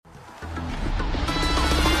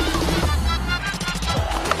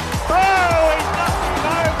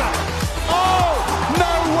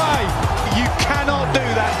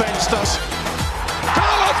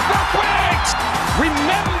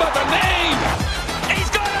from me. He's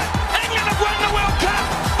got it. England have won the World Cup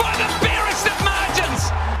by the barest of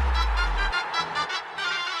margins.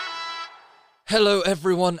 Hello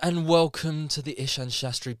everyone and welcome to the Ishan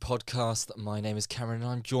Shastri podcast. My name is Cameron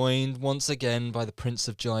and I'm joined once again by the Prince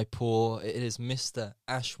of Jaipur. It is Mr.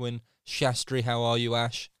 Ashwin Shastri. How are you,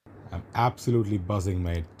 Ash? I'm absolutely buzzing,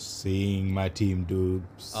 mate, seeing my team do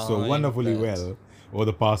so wonderfully well over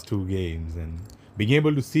the past two games, and being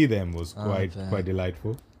able to see them was quite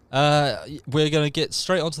delightful. We're going to get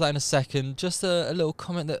straight onto that in a second. Just a little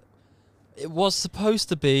comment that it was supposed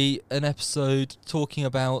to be an episode talking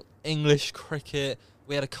about English cricket.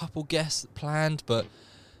 We had a couple guests planned, but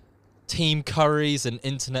team curries and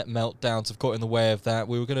internet meltdowns have got in the way of that.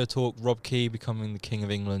 We were going to talk Rob Key becoming the King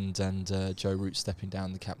of England and Joe Root stepping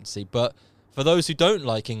down the captaincy. But for those who don't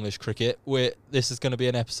like English cricket, this is going to be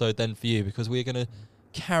an episode then for you, because we're going to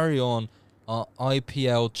carry on our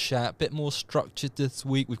IPL chat, a bit more structured this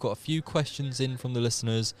week. We've got a few questions in from the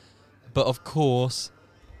listeners. But of course,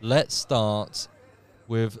 let's start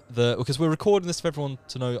with because we're recording this for everyone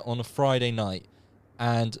to know on a Friday night,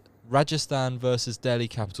 and Rajasthan versus Delhi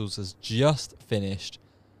Capitals has just finished.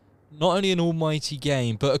 Not only an almighty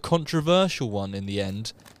game, but a controversial one in the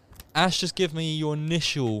end. Ash, just give me your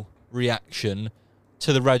initial reaction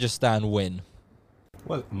to the Rajasthan win.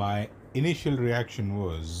 Well, my initial reaction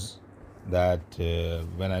was that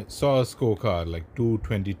when I saw a scorecard like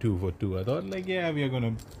 222 for 2, I thought we are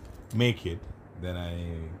going to make it. Then I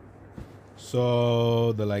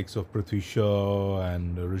saw the likes of Prithvi Shaw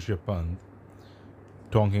and Rishabh Pant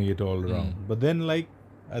tonking it all around. But then, I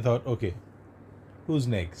thought, okay, who's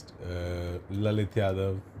next? Lalit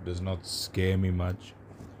Yadav does not scare me much.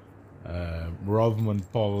 Rovman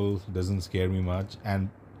Powell doesn't scare me much. And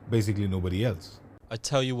basically nobody else. I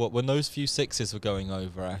tell you what, when those few sixes were going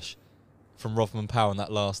over, Ash, from Rovman Powell in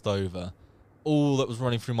that last over, all that was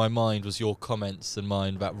running through my mind was your comments and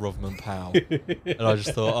mine about Rovman Powell. And I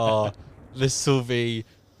just thought, this will be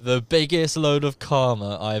the biggest load of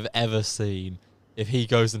karma I've ever seen if he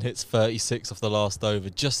goes and hits 36 off the last over,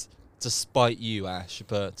 just to spite you, Ash.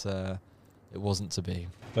 But it wasn't to be.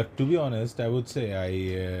 But to be honest, I would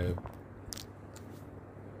say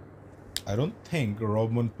I don't think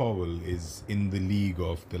Rovman Powell is in the league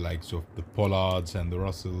of the likes of the Pollards and the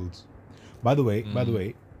Russells. By the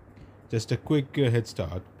way, just a quick head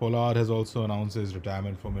start. Pollard has also announced his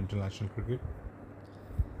retirement from international cricket.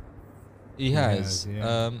 He has.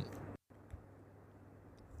 Yeah.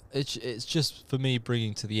 It's just for me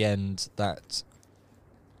bringing to the end that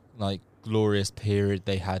glorious period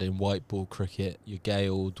they had in white ball cricket. Your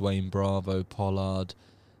Gale, Dwayne Bravo, Pollard.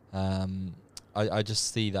 I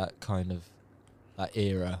just see that kind of that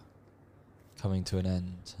era coming to an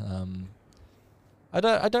end. I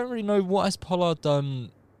don't really know what has Pollard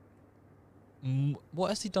done. What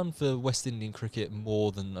has he done for West Indian cricket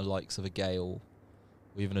more than the likes of a Gale?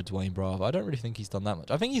 Or even a Dwayne Bravo. I don't really think he's done that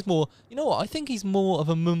much. I think he's more... You know what? I think he's more of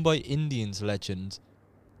a Mumbai Indians legend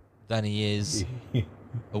than he is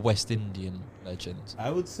a West Indian legend.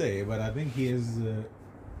 I would say, but I think he has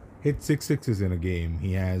hit 6 sixes in a game.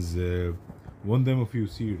 He has won them a few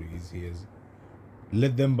series. He has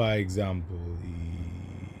led them by example. He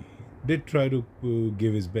did try to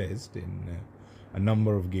give his best in a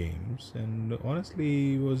number of games. And honestly,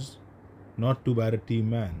 he was not too bad a team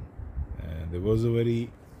man. There was a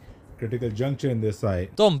very critical juncture in their side.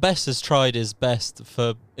 Don Best has tried his best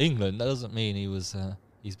for England. That doesn't mean he was.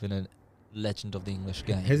 He's been a legend of the English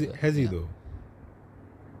game. Has he though?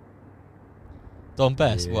 Don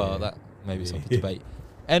Best. Yeah. Well, that maybe is up for debate.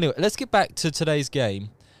 Anyway, let's get back to today's game.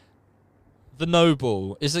 The no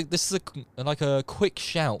ball this is a quick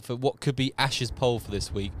shout for what could be Ash's poll for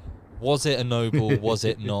this week. Was it a no ball? Was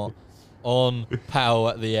it not? On Powell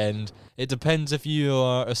at the end. It depends if you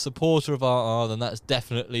are a supporter of RR, then that's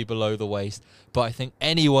definitely below the waist. But I think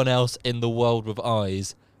anyone else in the world with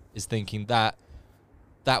eyes is thinking that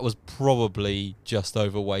was probably just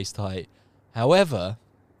over waist height. However,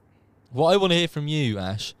 what I want to hear from you,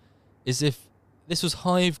 Ash, is if this was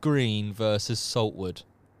Hive Green versus Saltwood,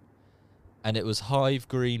 and it was Hive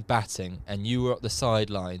Green batting, and you were at the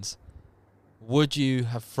sidelines, would you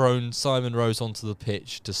have thrown Simon Rose onto the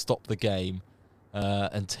pitch to stop the game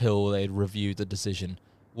until they'd reviewed the decision?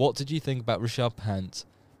 What did you think about Rishabh Pant?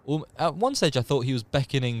 At one stage, I thought he was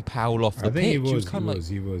beckoning Powell off the pitch. He was kind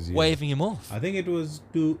of waving him off. I think it was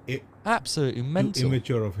absolutely mental. Too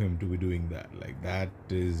immature of him to be doing that. That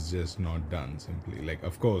is just not done. Simply,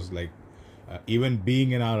 of course, even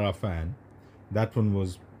being an RR fan, that one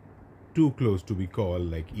was too close to be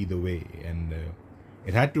called either way, and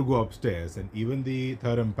it had to go upstairs. And even the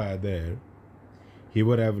third umpire there, he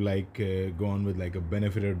would have gone with like a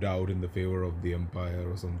benefit of doubt in the favor of the umpire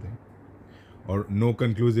or something, or no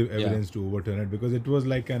conclusive evidence to overturn it, because it was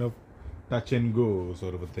like kind of touch and go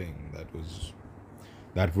sort of a thing.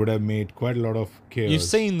 That would have made quite a lot of chaos. You've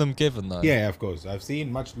seen them given though. Yeah, of course. I've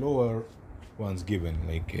seen much lower ones given.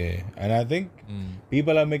 And I think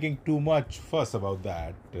people are making too much fuss about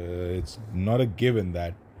that. It's not a given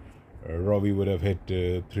that Robbie would have hit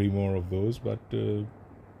 3 more of those, but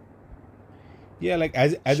yeah, like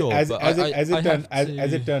as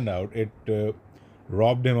it turned out, it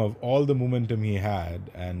robbed him of all the momentum he had,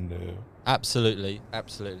 and absolutely,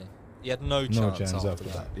 he had no chance after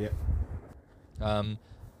that. Yeah.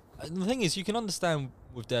 The thing is, you can understand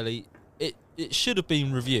with Delhi, it should have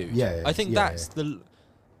been reviewed. Yeah, I think that's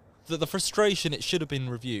the frustration. It should have been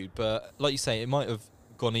reviewed, but like you say, it might have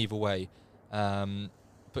gone either way.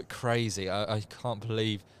 But crazy, I can't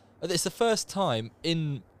believe it's the first time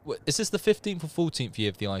in. Is this the 15th or 14th year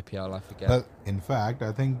of the IPL? I forget. Well, in fact,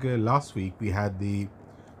 I think last week we had the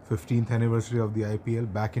 15th anniversary of the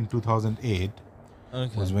IPL. Back in 2008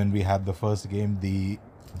 was when we had the first game, the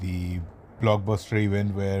blockbuster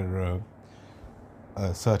event where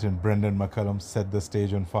a certain Brendan McCullum set the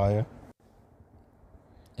stage on fire.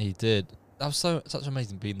 He did. That was such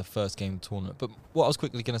amazing being the first game of the tournament. But what I was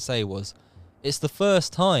quickly going to say was, it's the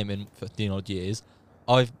first time in 15 odd years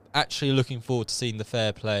I'm actually looking forward to seeing the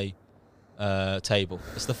fair play table.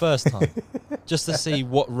 It's the first time. Just to see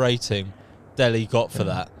what rating Delhi got for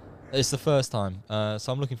that. It's the first time.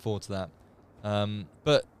 So I'm looking forward to that.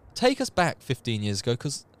 But take us back 15 years ago,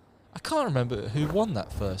 because I can't remember who won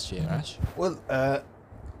that first year, Ash. Well, at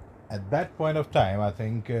that point of time, I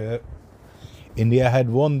think India had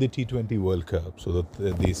won the T20 World Cup, so that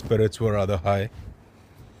the spirits were rather high.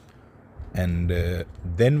 And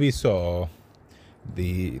then we saw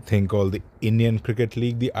the thing called the Indian Cricket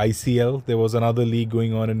League, the ICL. There was another league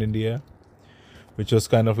going on in India, which was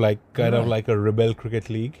kind of like a rebel cricket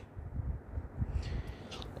league.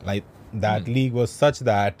 Like that league was such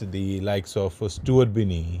that the likes of Stuart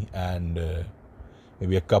Binney and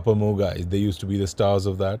maybe a couple more guys, they used to be the stars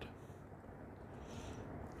of that.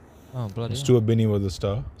 Oh, bloody Stuart Binney was the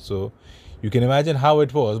star, so you can imagine how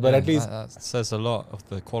it was. But at least that says a lot of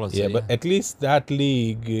the quality. Yeah, but at least that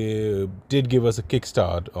league did give us a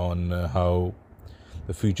kickstart on how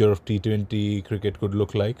the future of T20 cricket could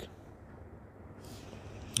look like.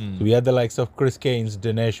 So we had the likes of Chris Gaines,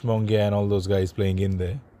 Dinesh Mongia, and all those guys playing in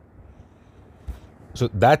there. So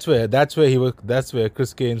that's where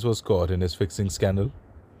Chris Gaines was caught in his fixing scandal.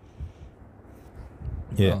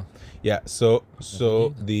 Yeah. Oh. Yeah, so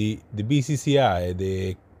the BCCI,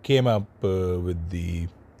 they came up with the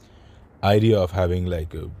idea of having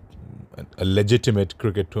like a legitimate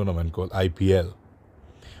cricket tournament called IPL,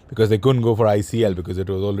 because they couldn't go for ICL because it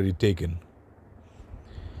was already taken.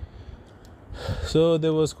 So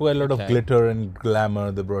there was quite a lot of glitter and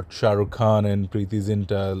glamour. They brought Shah Rukh Khan and Preeti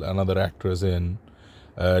Zinta, another actress, in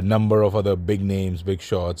a number of other big names, big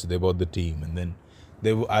shots. They bought the team, and then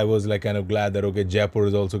I was like kind of glad that Jaipur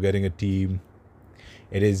is also getting a team.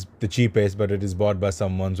 It is the cheapest, but it is bought by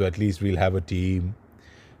someone, so at least we'll have a team.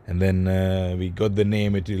 And then we got the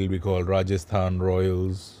name. It will be called Rajasthan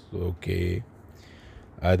Royals. Okay.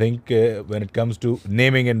 I think when it comes to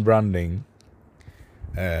naming and branding,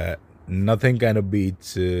 nothing kind of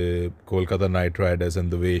beats Kolkata Knight Riders and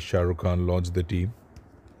the way Shah Rukh Khan launched the team.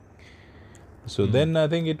 So then I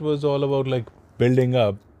think it was all about like building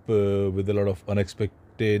up with a lot of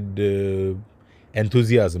unexpected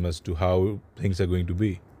enthusiasm as to how things are going to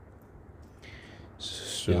be.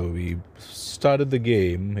 So we started the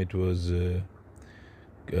game. It was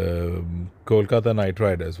Kolkata Knight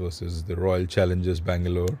Riders versus the Royal Challengers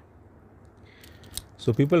Bangalore.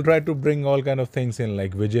 So people tried to bring all kind of things in,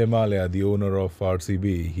 like Vijay Mallya, the owner of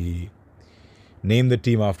RCB. He named the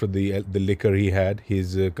team after the liquor he had.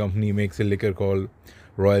 His company makes a liquor called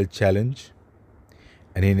Royal Challenge,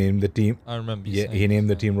 and he named the team. I remember. He named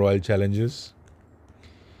the team Royal Challengers.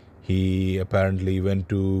 He apparently went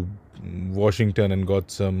to Washington and got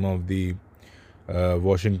some of the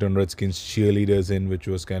Washington Redskins cheerleaders in, which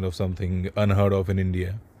was kind of something unheard of in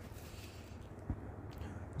India.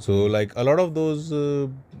 So, like, a lot of those... the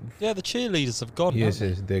cheerleaders have gone. Yes,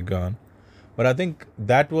 they're gone. But I think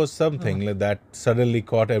that was something that suddenly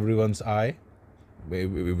caught everyone's eye,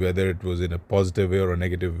 whether it was in a positive way or a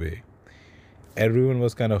negative way. Everyone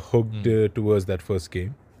was kind of hooked towards that first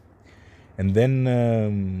game. And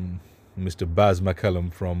then Mr. Baz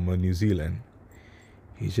McCullum from New Zealand,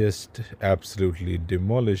 he just absolutely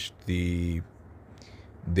demolished the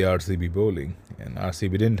RCB bowling. And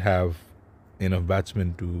RCB didn't have enough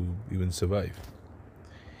batsmen to even survive.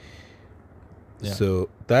 Yeah. So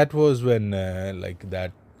that was when like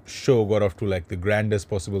that show got off to like the grandest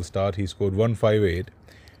possible start. He scored 158,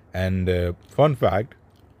 and fun fact,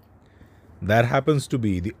 that happens to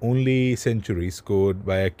be the only century scored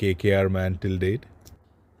by a KKR man till date.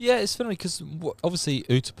 Yeah, it's funny because obviously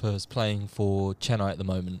Utapa is playing for Chennai at the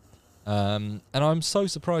moment, and I'm so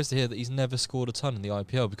surprised to hear that he's never scored a ton in the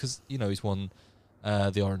IPL because he's won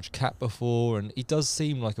the Orange Cap before, and he does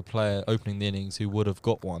seem like a player opening the innings who would have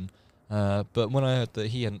got one. But when I heard that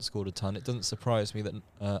he hadn't scored a ton, it doesn't surprise me that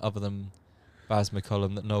other than Baz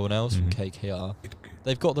McCullum, that no one else from KKR,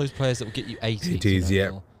 they've got those players that will get you 80s. 80s,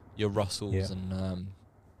 yeah. Your Russells and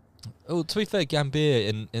to be fair,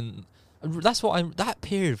 Gambhir in that's what that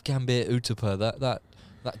period of Gambhir Utapa, that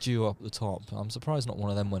duo up at the top. I'm surprised not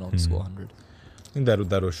one of them went on to score 100. I think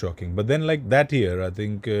that was shocking. But then like that year, I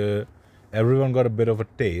think everyone got a bit of a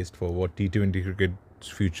taste for what T20 cricket's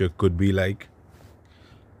future could be like.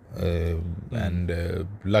 And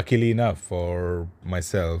luckily enough for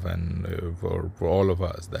myself and for all of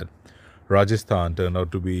us, that Rajasthan turned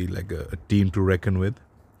out to be like a team to reckon with,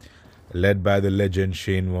 led by the legend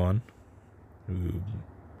Shane Warne.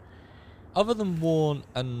 Other than Warne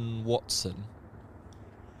and Watson,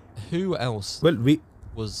 who else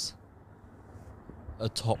was a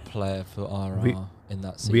top player for RR in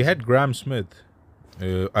that season? We had Graham Smith,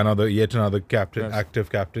 yet another captain, active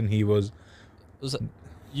captain. He was it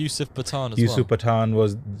Yusuf Pathan as Yusuf well? Pathan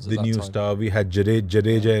was the new star. We had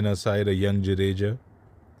Jadeja in our side, a young Jadeja.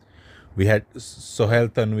 We had Sohail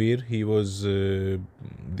Tanvir. He was the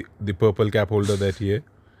purple cap holder that year.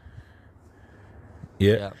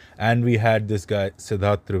 Yeah. And we had this guy,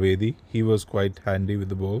 Siddharth Trivedi. He was quite handy with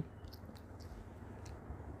the ball.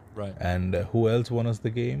 Right. And who else won us the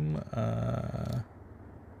game? I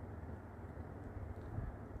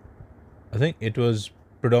think it was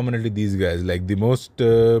predominantly these guys. Like the most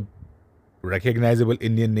recognizable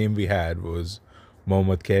Indian name we had was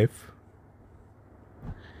Mohammad Kaif.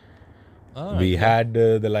 We had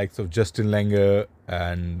the likes of Justin Langer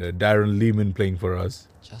and Darren Lehman playing for us.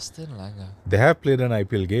 Justin Langer. They have played an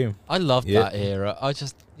IPL game. I loved that era. I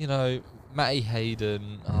just, Matty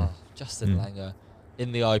Hayden, Justin Langer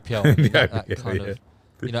in the IPL. that kind of,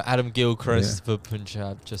 Adam Gilchrist for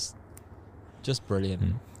Punjab, just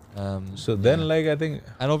brilliant. So then, I think...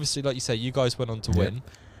 And obviously, like you say, you guys went on to win.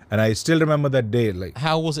 And I still remember that day. Like,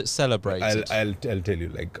 how was it celebrated? I'll tell you.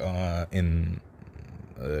 Like,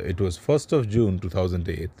 it was 1st of June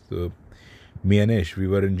 2008. So me and Ish, we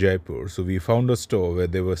were in Jaipur. So we found a store where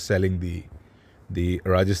they were selling the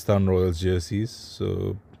Rajasthan Royals jerseys.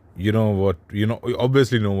 So you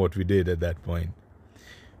obviously know what we did at that point.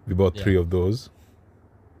 We bought 3 of those.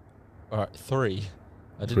 All right, 3.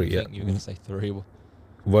 I didn't think you were going to say 3.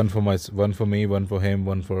 One for me, one for him,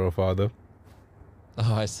 one for our father.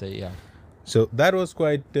 Oh, I see. Yeah. So that was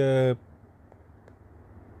quite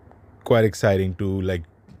exciting to like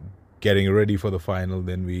getting ready for the final.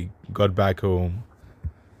 Then we got back home,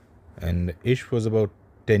 and Ish was about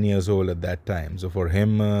 10 years old at that time. So for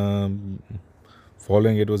him,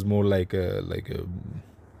 following it was more like the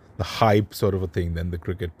hype sort of a thing than the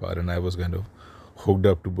cricket part, and I was kind of hooked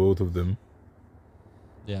up to both of them.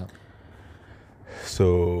 Yeah.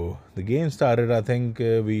 So the game started. I think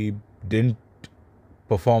we didn't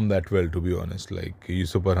perform that well, to be honest. Like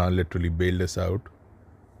Yusuf Pathan literally bailed us out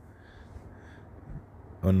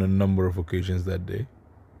on a number of occasions that day,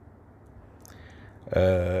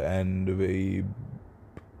 and we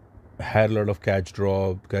had a lot of catches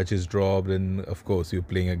dropped, and of course you're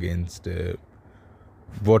playing against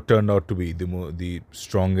what turned out to be the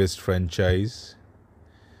strongest franchise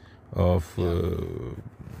of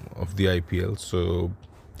the IPL. So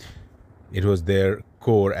it was their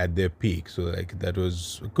core at their peak. So like that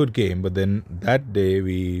was a good game. But then that day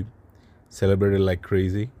we celebrated like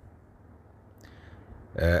crazy.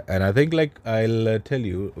 And I think like I'll tell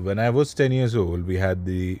you, when I was 10 years old, we had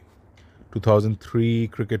the 2003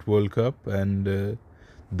 Cricket World Cup, and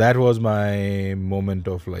that was my moment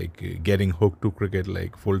of like getting hooked to cricket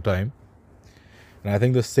like full time. And I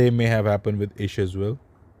think the same may have happened with Ish as well.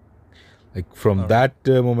 Like from that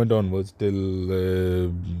moment onwards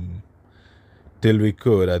till we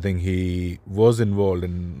could, I think he was involved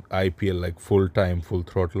in IPL like full time, full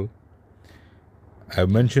throttle. I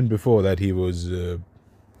mentioned before that he was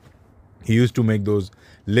he used to make those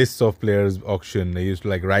lists of players auction. He used to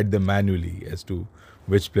like write them manually as to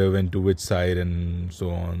which player went to which side and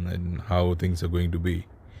so on, and how things are going to be.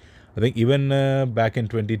 I think even back in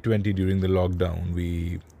 2020 during the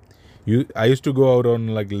lockdown, I used to go out on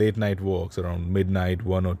like late night walks around midnight,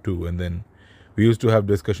 1 or 2, and then we used to have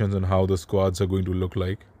discussions on how the squads are going to look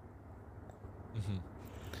like.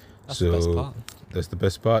 That's the best part. That's the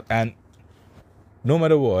best part. And no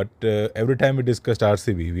matter what, every time we discussed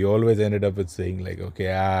RCB, we always ended up with saying like,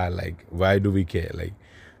 okay, like why do we care? Like,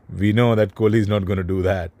 we know that Kohli is not going to do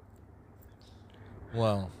that.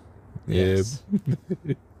 Well, Yeah. yes.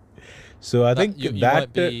 So I think you that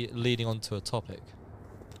might be leading on to a topic.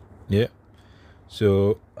 yeah.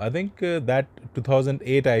 So I think that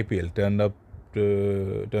 2008 IPL turned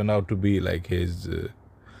out to be like his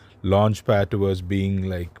launch pad towards being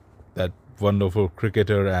like that wonderful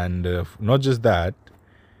cricketer, and not just that,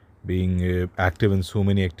 being active in so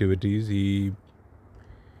many activities. He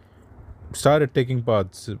started taking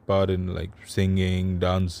part in like singing,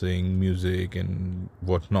 dancing, music, and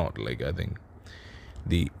whatnot. Like I think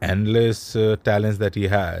the endless talents that he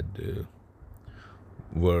had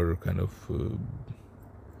were kind of.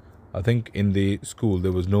 I think in the school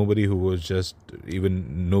there was nobody who was just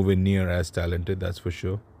even nowhere near as talented. That's for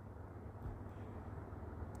sure.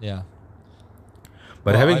 Yeah.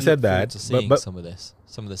 But Well, having I said look forward that, to seeing but some of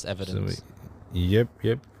this evidence. yep.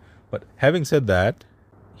 But having said that,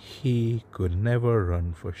 he could never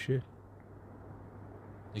run for shit.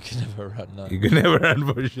 You can never run. No. He could never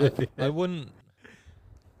run for shit. I wouldn't.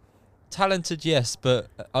 Talented, yes, but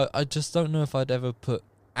I just don't know if I'd ever put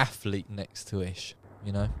athlete next to Ish.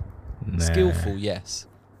 You know, Nah. skillful, yes.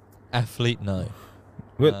 Athlete, no.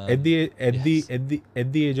 Well, at the yes.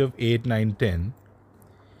 age of 8, 9, 10,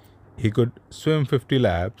 he could swim 50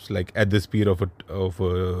 laps like at the speed of a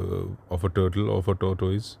turtle, of a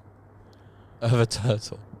tortoise. Of a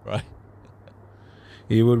turtle, right?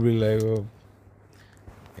 He would be like,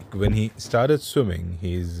 like when he started swimming,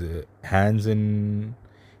 his hands and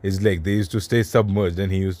his leg, they used to stay submerged,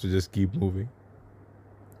 and he used to just keep moving.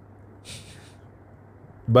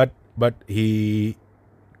 But he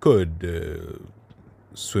could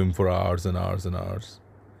swim for hours and hours and hours.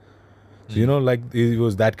 So, you know, like he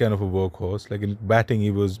was that kind of a workhorse. Like in batting,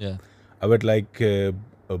 he was a bit like a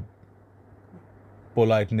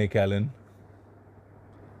polite Nick Allen.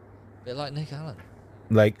 Bit like Nick Allen.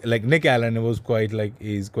 Like Nick Allen was quite like,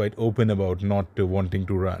 he's quite open about not wanting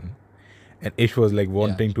to run, and Ish was like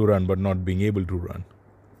wanting to run but not being able to run.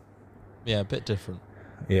 Yeah, a bit different.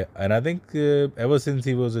 Yeah, and I think ever since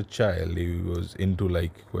he was a child, he was into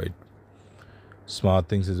like quite smart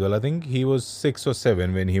things as well. I think he was 6 or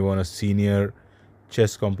 7 when he won a senior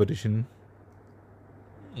chess competition.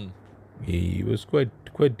 He was quite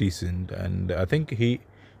decent, and I think he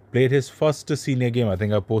played his first senior game. I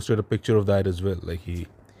think I posted a picture of that as well. Like he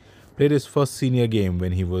played his first senior game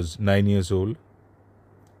when he was 9 years old,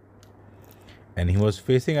 and he was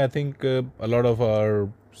facing, I think, a lot of our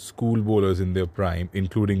school bowlers in their prime,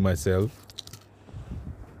 including myself.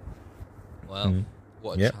 Well,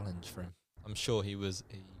 what a challenge for him. I'm sure he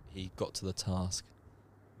got to the task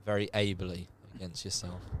very ably against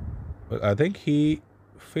yourself. Well, I think he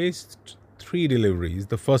faced 3 deliveries.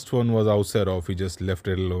 The first one was outside off. He just left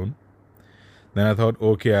it alone. Then I thought,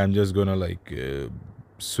 okay, I'm just gonna like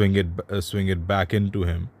swing it back into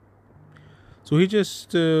him. So he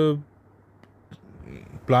just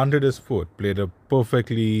planted his foot, played a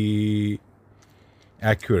perfectly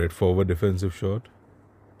accurate forward defensive shot.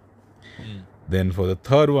 Then for the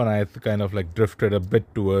third one, I kind of like drifted a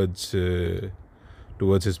bit towards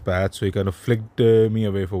his path, so he kind of flicked me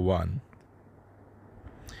away for 1.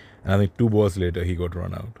 And I think 2 balls later, he got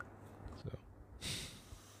run out. So.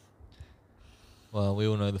 Well, we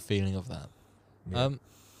all know the feeling of that. Yeah.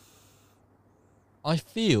 I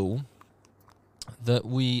feel that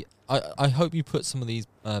I hope you put some of these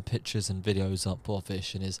pictures and videos up of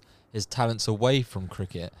Ish and his talents away from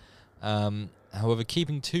cricket. However,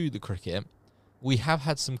 keeping to the cricket, we have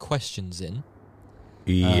had some questions in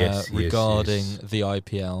regarding the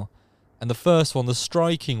IPL. And the first one, the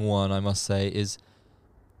striking one, I must say, is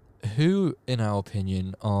who, in our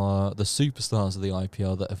opinion, are the superstars of the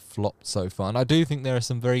IPL that have flopped so far? And I do think there are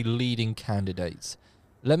some very leading candidates.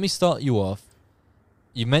 Let me start you off.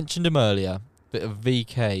 You mentioned him earlier, bit of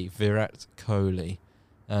VK, Virat Kohli.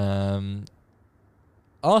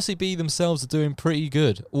 RCB themselves are doing pretty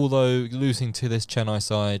good, although losing to this Chennai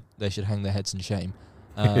side, they should hang their heads in shame.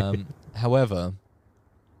 However,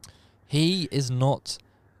 he is not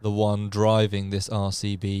the one driving this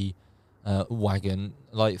RCB wagon.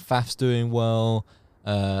 Like, Faf's doing well,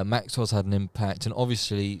 Maxwell's had an impact, and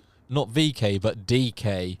obviously not VK but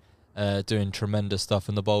DK doing tremendous stuff,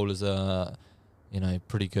 and the bowlers are,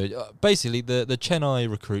 pretty good. Basically, the Chennai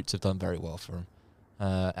recruits have done very well for him,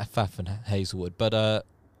 Faf and Hazelwood, but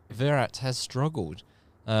Virat has struggled.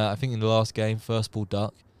 I think in the last game, first ball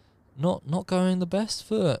duck, not going the best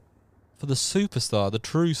for the superstar, the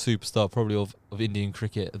true superstar probably of Indian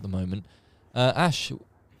cricket at the moment. Ash,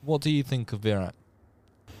 What do you think of Virat?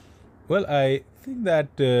 Well, I think that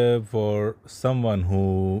for someone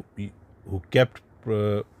who kept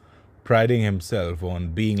priding himself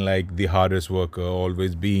on being like the hardest worker,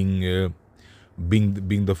 always being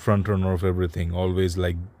the front runner of everything, always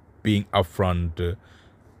like being upfront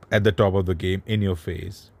at the top of the game in your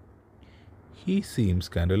face, he seems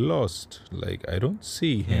kind of lost. Like I don't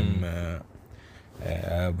see him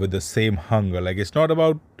with the same hunger. Like it's not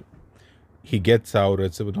about he gets out.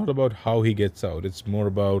 It's not about how he gets out. It's more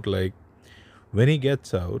about like when he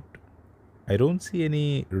gets out, I don't see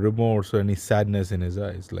any remorse or any sadness in his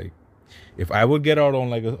eyes. Like if I would get out on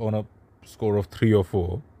like on a score of 3 or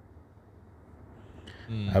 4,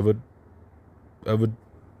 I would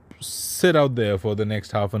sit out there for the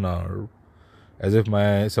next half an hour as if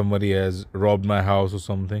somebody has robbed my house or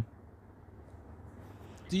something.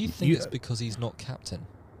 Do you think it's because he's not captain?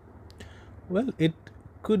 Well, it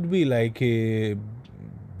could be like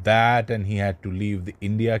that, and he had to leave the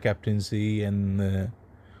India captaincy, and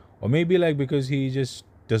or maybe like because he just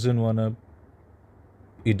doesn't wanna.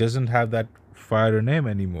 He doesn't have that fire in him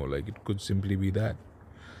anymore. Like it could simply be that.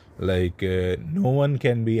 Like no one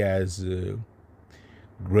can be as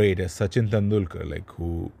great as Sachin Tendulkar, like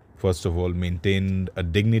who first of all maintained a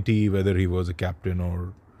dignity whether he was a captain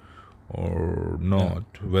or not,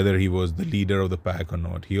 whether he was the leader of the pack or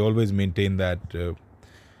not. He always maintained that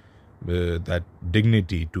that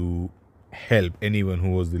dignity to help anyone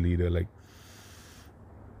who was the leader. Like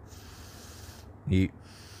he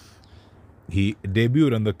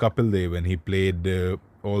debuted on the Kapil Dev when he played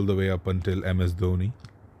all the way up until MS Dhoni,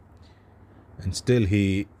 and still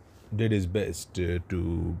he did his best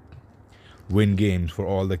to win games for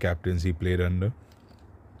all the captains he played under.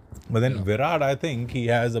 But then Virat, I think he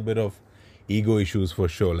has a bit of ego issues for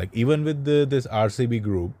sure. Like even with this RCB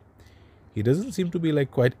group, he doesn't seem to be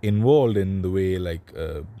like quite involved in the way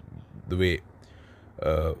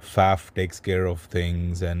Faf takes care of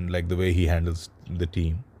things and like the way he handles the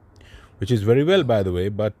team, which is very well, by the way.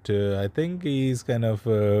 But I think he's kind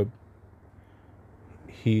of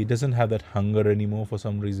he doesn't have that hunger anymore for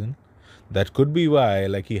some reason. That could be why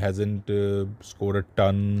like he hasn't scored a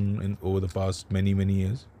ton over the past many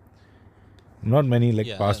years. Not many, like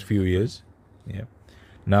past few years. Yeah.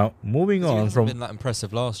 Now moving on from been that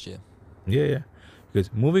impressive last year. Yeah.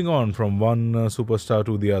 Because moving on from one superstar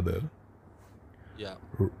to the other. Yeah.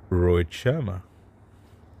 Rohit Sharma.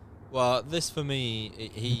 Well, this for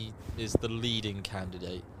me, he is the leading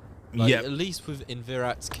candidate. Like, at least in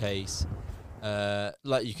Virat's case,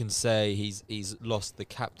 like you can say, he's lost the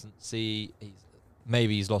captaincy.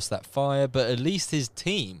 Maybe he's lost that fire, but at least his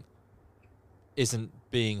team isn't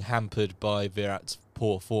being hampered by Virat's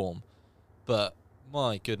poor form. But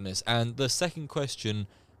my goodness. And the second question,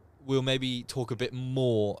 we'll maybe talk a bit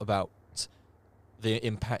more about the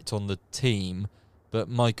impact on the team. But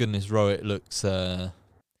my goodness, Rohit looks a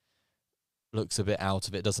bit out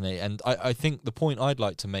of it, doesn't he? And I think the point I'd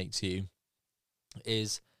like to make to you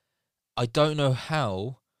is I don't know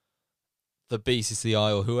how the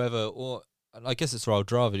BCCI or whoever, or I guess it's Rahul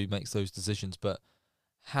Dravid who makes those decisions, but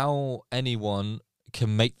how anyone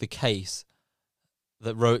can make the case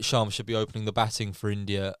that Rohit Sharma should be opening the batting for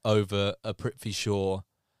India over a Prithvi Shaw,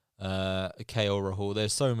 a KL Rahul.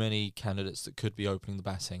 There's so many candidates that could be opening the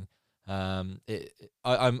batting.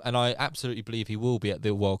 I absolutely believe he will be at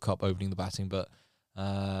the World Cup opening the batting, but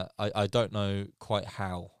I don't know quite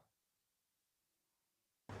how.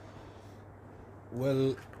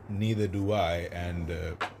 Well, neither do I,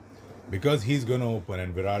 and because he's going to open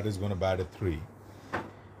and Virat is going to bat at 3.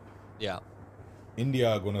 Yeah. India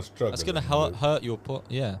are going to struggle. That's going to hurt your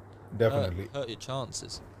definitely hurt your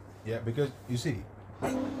chances. Yeah, because you see,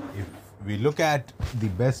 if we look at the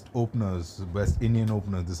best Indian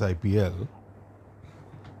openers this IPL,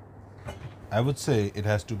 I would say it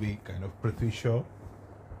has to be kind of Prithvi Shaw.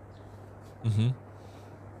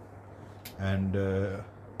 And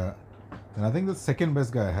I think the second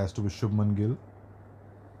best guy has to be Shubman Gill.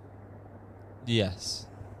 Yes.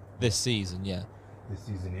 This season, yeah.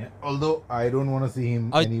 Although I don't want to see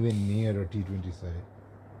him anywhere near a T20 side.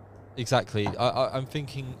 Exactly. I'm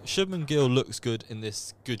thinking Shubman Gill looks good in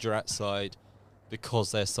this Gujarat side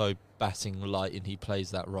because they're so batting light and he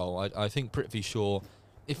plays that role. I think Prithvi Shaw,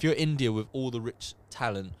 if you're India with all the rich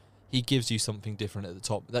talent, he gives you something different at the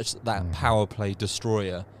top. That's that power play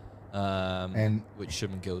destroyer, which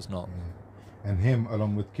Shubman Gill's not. And him,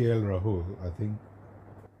 along with KL Rahul, I think.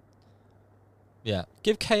 Yeah.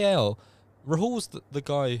 Give KL. Rahul's the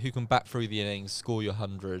guy who can bat through the innings, score your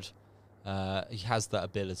 100. He has that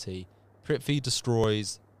ability. Prithvi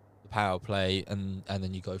destroys the power play, and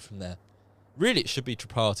then you go from there. Really, it should be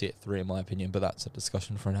Triparthy at 3, in my opinion, but that's a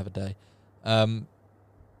discussion for another day.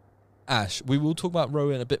 Ash, we will talk about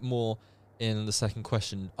Rowan a bit more in the second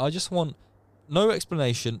question. I just want no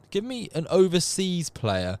explanation. Give me an overseas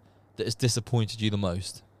player that has disappointed you the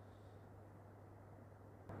most.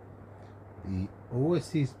 The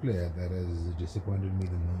overseas player that has disappointed me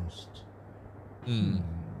the most.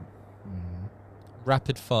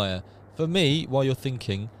 Rapid fire. For me, while you're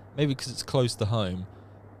thinking, maybe because it's close to home,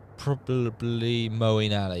 probably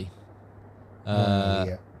Moeen Ali.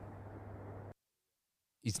 Yeah.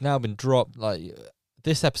 He's now been dropped. Like,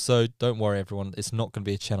 this episode, don't worry, everyone, it's not going to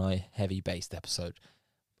be a Chennai heavy-based episode.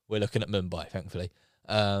 We're looking at Mumbai, thankfully.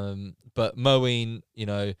 But Moeen,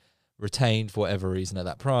 retained for whatever reason at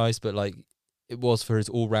that price, but like it was for his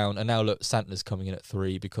all-round. And now look, Santner's coming in at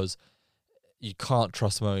 3 because you can't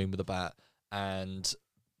trust Moeen with a bat, and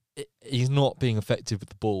he's not being effective with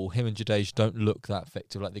the ball. Him and Jadeja don't look that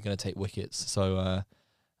effective, like they're going to take wickets. So,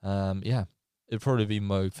 yeah, it'd probably be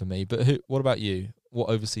Mo for me. But what about you? What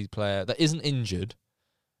overseas player that isn't injured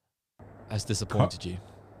has disappointed you?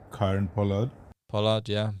 Karen Pollard. Pollard,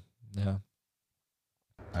 yeah.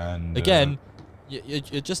 And again,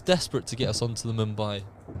 you're just desperate to get us onto the Mumbai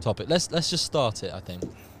topic. Let's just start it, I think.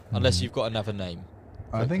 Unless you've got another name.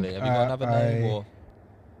 I think have you got another name? Or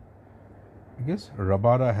I guess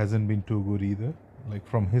Rabada hasn't been too good either, like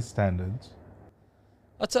from his standards.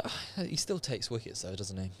 He still takes wickets though,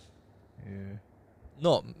 doesn't he? Yeah.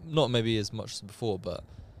 Not maybe as much as before, but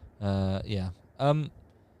yeah.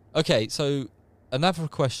 Okay, so another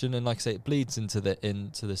question, and like I say, it bleeds into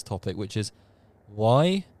this topic, which is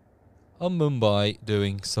why are Mumbai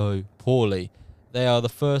doing so poorly? They are the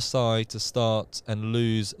first side to start and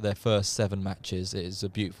lose their first 7 matches. It is a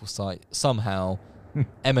beautiful sight. Somehow,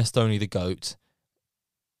 MS Dhoni, the GOAT,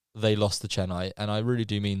 they lost to Chennai, and I really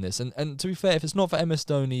do mean this. And to be fair, if it's not for MS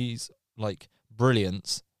Dhoni's like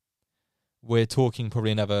brilliance, we're talking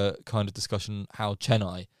probably another kind of discussion how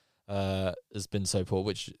Chennai has been so poor,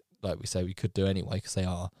 which, like we say, we could do anyway because they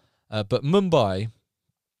are. But Mumbai,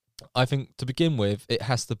 I think to begin with, it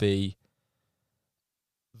has to be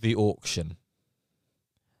the auction.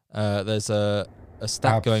 There's a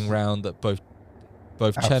stat going round that both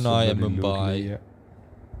Chennai and Mumbai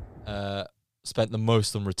spent the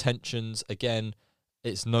most on retentions. Again,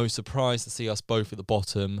 it's no surprise to see us both at the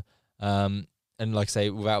bottom. And like I say,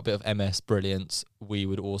 without a bit of MS brilliance, we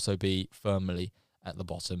would also be firmly at the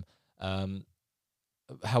bottom.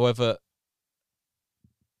 However,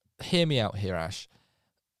 hear me out here, Ash.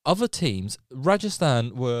 Other teams,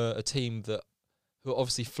 Rajasthan were a team who are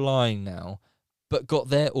obviously flying now, but got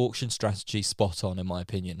their auction strategy spot on, in my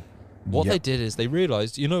opinion. What they did is they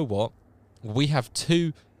realised, you know what? We have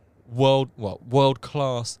 2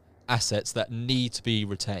 world-class assets that need to be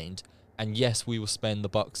retained. And yes, we will spend the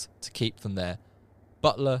bucks to keep them there.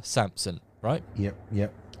 Butler, Sampson, right?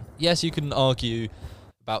 Yep. Yes, you can argue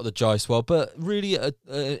about the Jaiswal, but really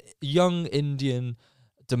a young Indian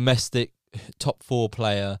domestic top 4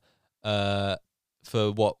 player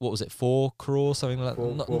for what was it, 4 crore, something like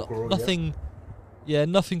that? 4 crore, nothing. Yeah,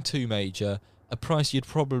 nothing too major. A price you'd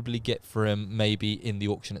probably get for him maybe in the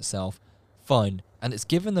auction itself. Fine. And it's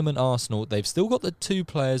given them an arsenal. They've still got the 2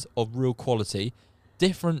 players of real quality,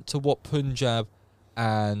 different to what Punjab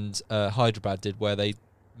and Hyderabad did, where they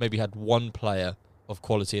maybe had 1 player of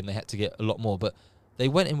quality and they had to get a lot more. But they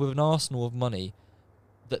went in with an arsenal of money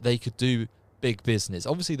that they could do big business.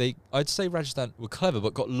 Obviously, I'd say Rajasthan were clever,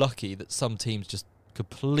 but got lucky that some teams just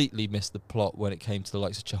completely missed the plot when it came to the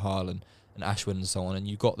likes of Chahal and Ashwin and so on, and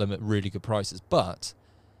you got them at really good prices. But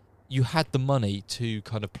you had the money to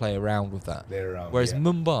kind of play around with that. Whereas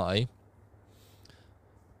Mumbai,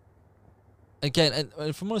 again, and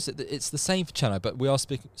if I'm honest, it's the same for Chennai, but we are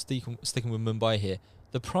sticking with Mumbai here.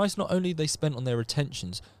 The price not only they spent on their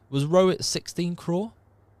retentions was Rohit 16 crore.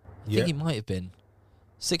 I think it might have been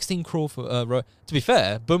 16 crore for Rohit. To be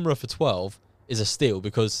fair, Bumrah for 12 is a steal,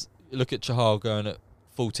 because look at Chahal going at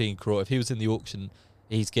 14 crore. If he was in the auction,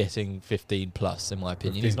 he's getting 15 plus, in my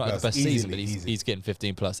opinion. He's not at the best season, but he's getting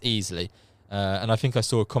 15 plus easily. And I think I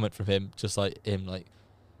saw a comment from him, just like him, like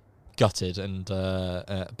gutted. And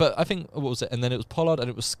but I think, what was it? And then it was Pollard and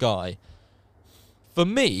it was Sky. For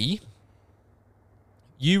me,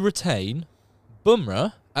 you retain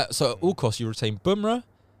Bumrah. So at all costs, you retain Bumrah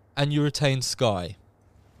and you retain Sky.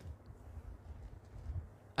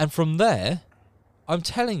 And from there, I'm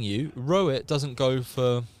telling you, Rohit doesn't go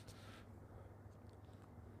for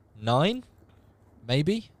 9,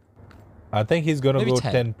 maybe. I think he's going to Maybe go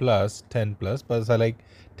 10 10 plus, but it's like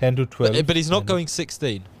 10 to 12. But he's not going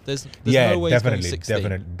 16. There's yeah, no way definitely, he's going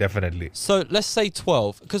 16. definitely. So let's say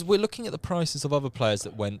 12, because we're looking at the prices of other players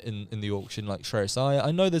that went in the auction, like Shreyas.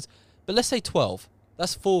 I know there's, but let's say 12.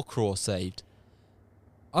 That's 4 crore saved.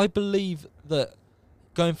 I believe that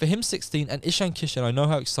going for him 16 and Ishan Kishan, I know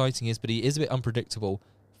how exciting he is, but he is a bit unpredictable.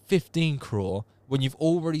 15 crore when you've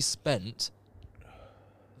already spent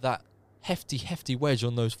that hefty wedge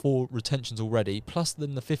on those 4 retentions already, plus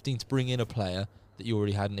then the 15 to bring in a player that you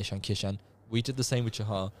already had in Ishan Kishan. We did the same with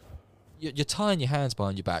Chahar. You're tying your hands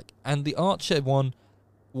behind your back. And the Archer one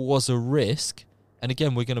was a risk. And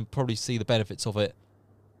again, we're going to probably see the benefits of it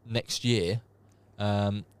next year.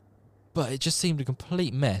 But it just seemed a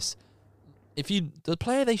complete mess. The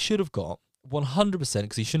player they should have got 100%,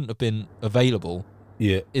 because he shouldn't have been available,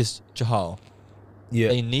 is Chahar. Yeah.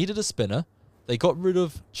 They needed a spinner. They got rid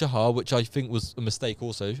of Chahar, which I think was a mistake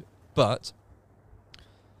also. But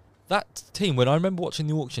that team, when I remember watching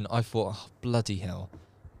the auction, I thought, oh, bloody hell,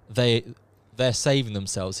 they're saving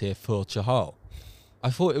themselves here for Chahar. I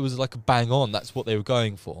thought it was like a bang on. That's what they were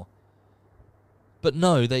going for. But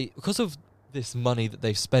no, because of this money that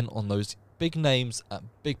they've spent on those big names at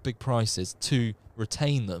big prices to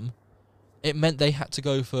retain them, it meant they had to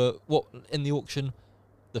go for what in the auction,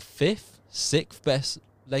 the 5th, 6th best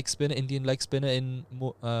leg spinner, Indian leg spinner in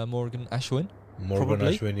Morgan Ashwin. Morgan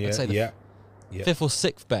Ashwin, yeah. I'd say yeah. 5th or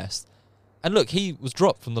 6th best. And look, he was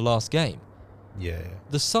dropped from the last game. Yeah.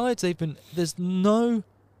 The sides there's no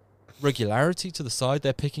regularity to the side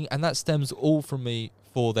they're picking, and that stems all from me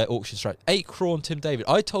for their auction strat. 8 crore on Tim David.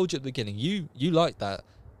 I told you at the beginning, you liked that.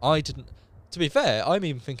 I didn't. To be fair, I'm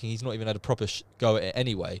even thinking he's not even had a proper go at it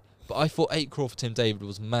anyway. But I thought 8 crore for Tim David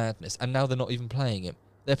was madness, and now they're not even playing him.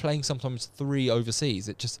 They're playing sometimes 3 overseas.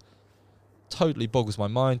 It just totally boggles my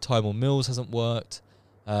mind. Tymon Mills hasn't worked.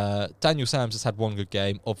 Daniel Sams has had one good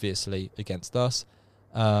game, obviously, against us.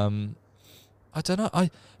 I don't know.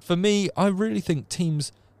 For me, I really think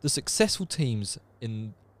the successful teams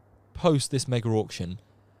in post this mega auction,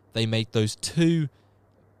 they made those 2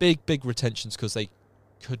 big retentions because they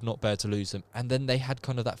could not bear to lose them, and then they had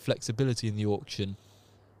kind of that flexibility in the auction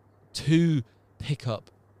to pick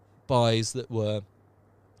up buys that were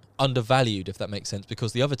undervalued, if that makes sense,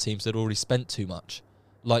 because the other teams had already spent too much,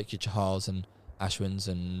 like your Chahars and Ashwins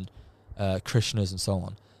and Krishnas and so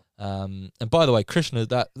on. And by the way, Krishna,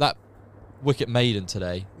 that wicket maiden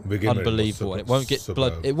today, unbelievable, and it won't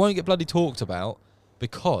get bloody talked about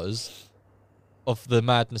because of the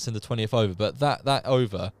madness in the 20th over. But that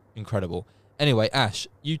over, incredible. Anyway, Ash,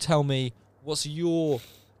 you tell me what's your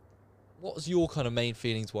kind of main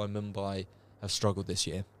feelings why Mumbai have struggled this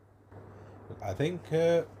year? I think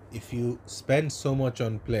if you spend so much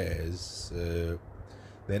on players,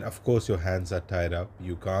 then of course your hands are tied up.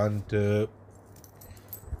 You can't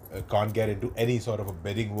get into any sort of a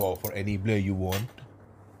bidding war for any player you want.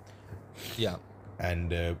 Yeah.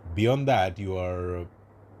 And beyond that, you are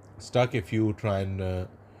stuck if you try and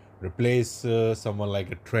replace someone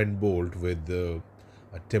like a Trent Bolt with a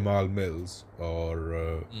Timal Mills,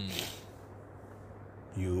 or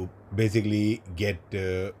you basically get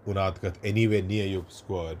Unadkat anywhere near your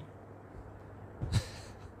squad.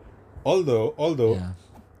 Although, Yeah.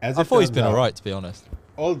 as I it thought he's turns been out- alright, to be honest.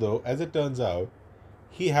 Although, as it turns out,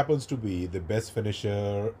 he happens to be the best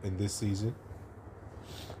finisher in this season.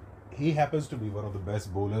 He happens to be one of the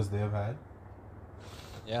best bowlers they have had.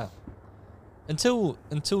 Yeah. Until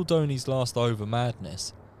Dhoni's last over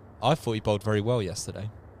madness, I thought he bowled very well yesterday.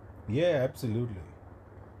 Yeah, absolutely.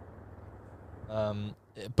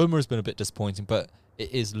 Boomer's been a bit disappointing, but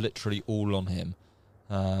it is literally all on him.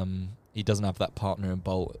 He doesn't have that partner in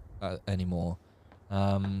bowl anymore.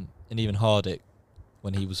 And even Hardik,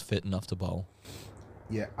 when he was fit enough to bowl.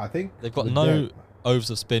 Yeah, I think They've got with no them, overs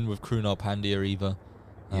of spin with Krunal Pandya either.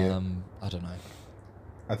 Yeah. I don't know.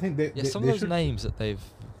 I think they Some they of those should, names that they've...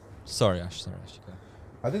 Sorry, Ash. Go.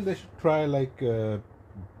 I think they should try like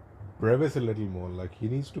Brevis a little more. Like he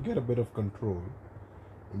needs to get a bit of control,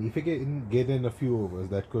 and if he can get in a few overs,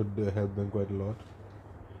 that could help them quite a lot.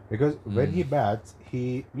 Because when he bats,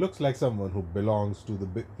 he looks like someone who belongs to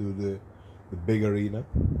the big arena.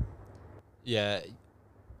 Yeah,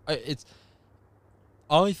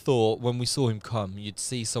 I thought when we saw him come, you'd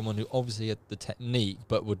see someone who obviously had the technique,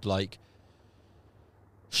 but would like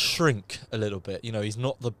shrink a little bit. You know, he's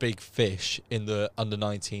not the big fish in the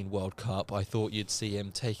Under-19 World Cup. I thought you'd see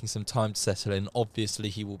him taking some time to settle in. Obviously,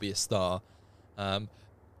 he will be a star.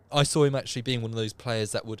 I saw him actually being one of those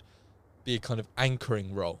players that would be a kind of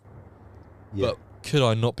anchoring role. Yeah. But could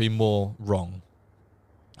I not be more wrong?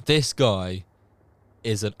 This guy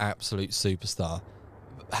is an absolute superstar.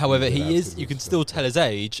 However, He's an he is. absolute You can still tell his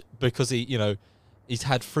age because he, he's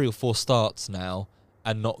had 3 or 4 starts now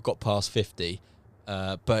and not got past 50.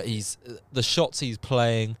 But the shots he's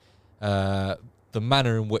playing, the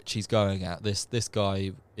manner in which he's going at, this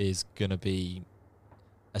guy is going to be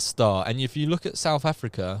a star. And if you look at South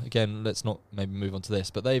Africa, again, let's not maybe move on to this,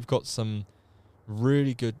 but they've got some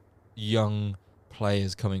really good young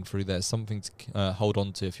players coming through there. Something to hold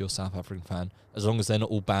on to if you're a South African fan. As long as they're not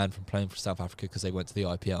all banned from playing for South Africa because they went to the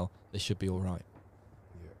IPL, they should be all right.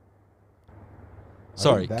 Yeah.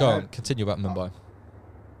 Sorry, go on. Continue about Mumbai.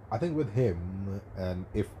 I think with him, and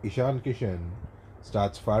if Ishan Kishan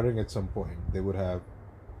starts firing at some point, they would have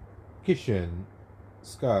Kishan,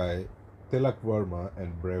 Sky, Tilak Verma,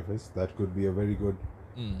 and Brevis. That could be a very good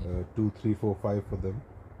 2, 3, 4, 5 for them.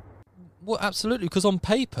 Well, absolutely, because on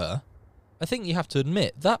paper, I think you have to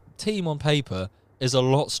admit, that team on paper is a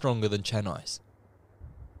lot stronger than Chennai's.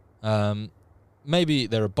 Maybe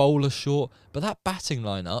they're a bowler short, but that batting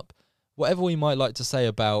lineup, whatever we might like to say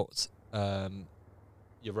about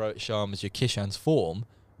your Rohit Sharma's, your Kishan's form,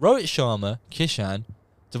 Rohit Sharma, Kishan,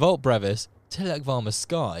 Devalt Brevis, Tilak Varma,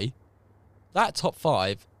 Sky, that top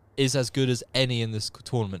 5 is as good as any in this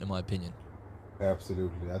tournament, in my opinion.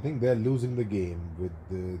 Absolutely. I think they're losing the game with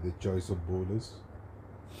the choice of bowlers.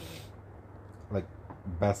 Like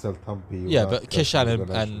Basil Thampi. Yeah, but Kishan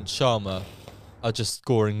and Sharma are just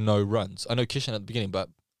scoring no runs. I know Kishan at the beginning, but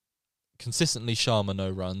consistently Sharma no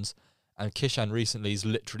runs, and Kishan recently is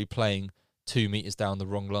literally playing 2 meters down the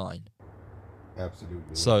wrong line.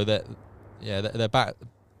 Absolutely. So their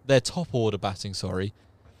top order batting,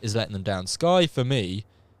 is letting them down. Sky, for me,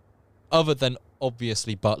 other than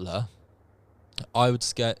obviously Butler, I would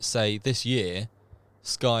say this year,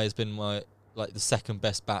 Sky has been the second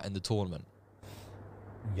best bat in the tournament.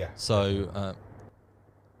 Yeah. So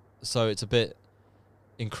it's a bit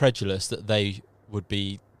incredulous that they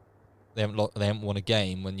haven't won a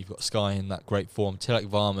game when you've got Sky in that great form. Tilak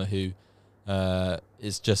Varma, who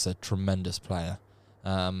is just a tremendous player.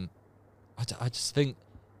 I just think,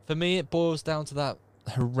 for me, it boils down to that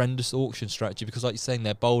horrendous auction strategy, because like you're saying,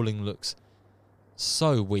 their bowling looks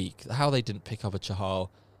so weak. How they didn't pick up a Chahal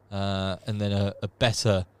and then a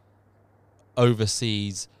better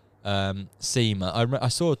overseas seamer. I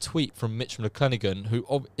saw a tweet from Mitch McClenaghan,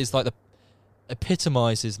 who is like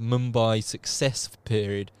epitomises Mumbai's success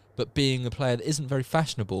period, but being a player that isn't very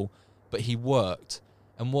fashionable, but he worked.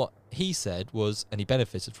 And what he said was, and he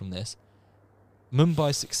benefited from this,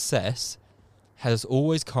 Mumbai's success has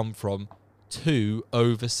always come from 2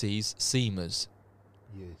 overseas seamers.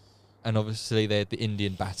 Yes. And obviously they had the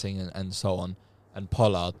Indian batting and so on, and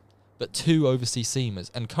Pollard, but 2 overseas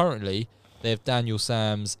seamers. And currently they have Daniel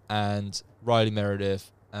Sams and Riley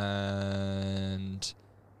Meredith and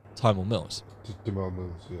Tymor Mills. Tymor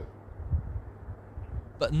Mills, yeah.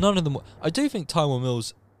 But none of them... I do think Tymor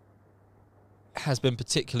Mills has been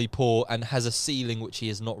particularly poor and has a ceiling which he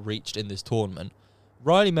has not reached in this tournament.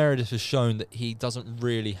 Riley Meredith has shown that he doesn't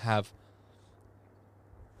really have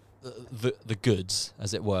the goods,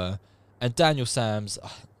 as it were. And Daniel Sams,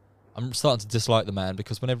 I'm starting to dislike the man,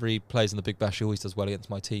 because whenever he plays in the Big Bash, he always does well against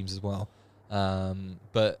my teams as well.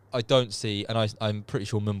 But I don't see, and I'm pretty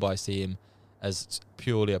sure Mumbai see him as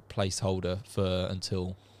purely a placeholder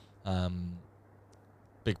until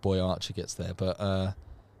Big Boy Archer gets there. But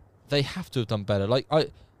they have to have done better. Like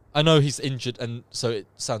I know he's injured, and so it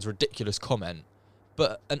sounds a ridiculous comment,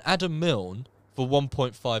 but an Adam Milne for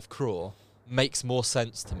 1.5 crore makes more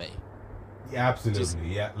sense to me. Yeah,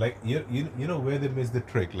 absolutely. Yeah, like you know where they missed the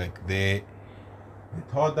trick. Like they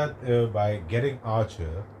thought that by getting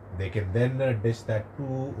Archer, they can then dish that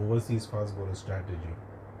 2 overseas fast bowler strategy,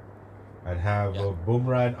 and have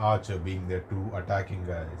Bumrah and Archer being their 2 attacking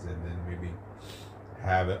guys, and then maybe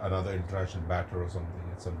have another international batter or something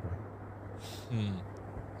at some point.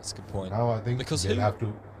 That's a good point. Now I think because they'll have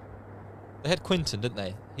to. They had Quinton, didn't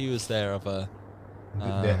they? He was their other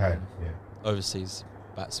They had, overseas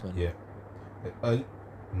batsman. Yeah. Right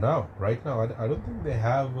now, I don't think they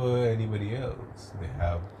have anybody else. They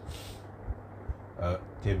have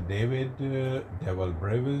Tim David, Devil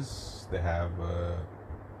Brevis. They have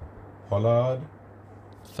Pollard,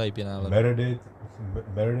 Fabian Allen,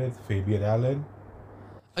 Meredith, Fabian Allen.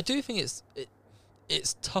 I do think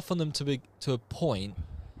it's tough on them to a point,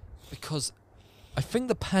 because I think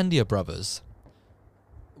the Pandya brothers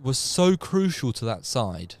was so crucial to that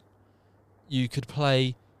side. You could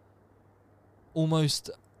play almost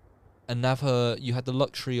another... You had the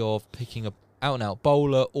luxury of picking a out-and-out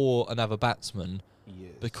bowler or another batsman,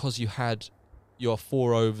 because you had your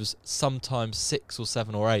 4 overs, sometimes 6 or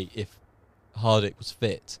 7 or 8 if Hardik was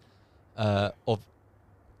fit, of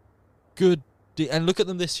good... And look at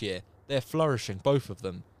them this year. They're flourishing, both of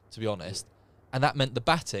them, to be honest. and that meant the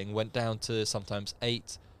batting went down to sometimes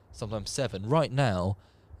 8, sometimes 7. Right now,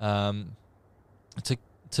 to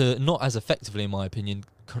not as effectively, in my opinion,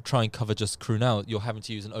 try and cover just Crunel, you're having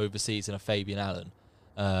to use an overseas and a Fabian Allen,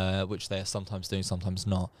 which they are sometimes doing, sometimes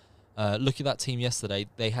not. Look at that team yesterday.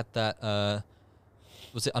 They had that,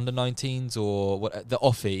 was it under 19s or what? The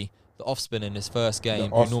off spin in his first game,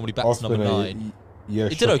 who normally bats number 9. Yeah,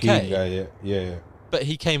 he did okay. Guy, yeah. But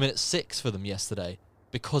he came in at 6 for them yesterday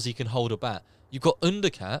because he can hold a bat. You've got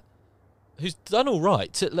Undercat, who's done all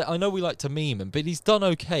right. I know we like to meme him, but he's done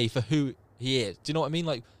okay for who he is. Do you know what I mean?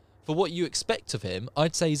 Like, for what you expect of him,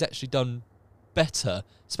 I'd say he's actually done better,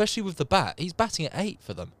 especially with the bat. He's batting at 8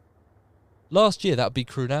 for them. Last year, that would be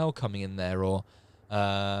Crunel coming in there, or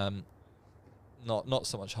not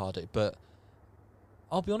so much Hardy. But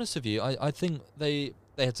I'll be honest with you, I think they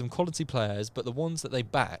had some quality players, but the ones that they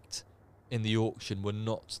backed in the auction were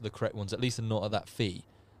not the correct ones, at least not at that fee.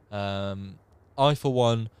 I, for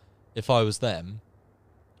one, if I was them,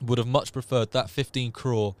 would have much preferred that 15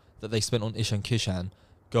 crore that they spent on Ishan Kishan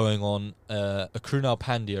going on a Krunal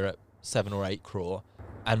Pandya at 7 or 8 crore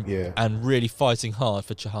and really fighting hard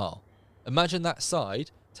for Chahal. Imagine that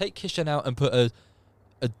side, take Kishan out and put a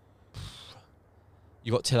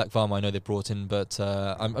you got Tilak Varma, I know they brought in, but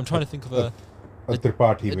I'm trying to think of a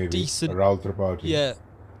Tripathi, maybe. Decent, a Rahul Tripathi. Yeah,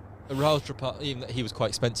 a Rahul Tripathi, even he was quite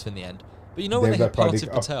expensive in the end. But you know when they had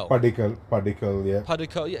Parthiv Patel? Padikkal, yeah.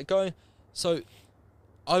 Padikkal, yeah, going. So,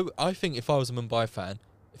 I think if I was a Mumbai fan,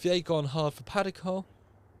 if they'd gone hard for Padikkal,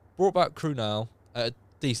 brought back Krunal at a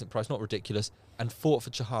decent price, not ridiculous, and fought for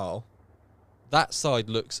Chahal, that side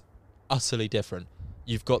looks utterly different.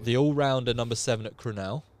 You've got the all-rounder number 7 at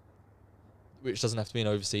Krunal, which doesn't have to be an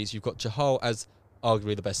overseas. You've got Chahal as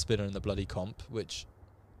arguably the best spinner in the bloody comp, which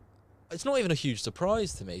it's not even a huge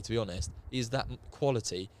surprise to me, to be honest. He's that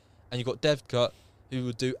quality. And you've got Devdutt, who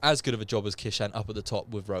would do as good of a job as Kishan up at the top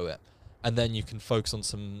with Rohit. And then you can focus on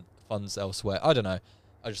some funds elsewhere. I don't know.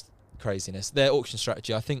 Craziness. Their auction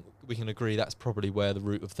strategy, I think we can agree that's probably where the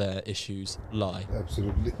root of their issues lie.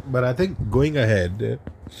 Absolutely. But I think going ahead,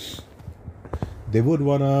 they would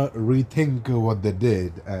want to rethink what they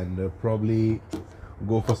did and probably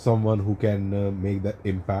go for someone who can make that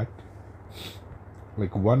impact.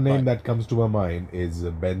 Like one name that comes to my mind is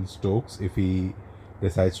Ben Stokes, if he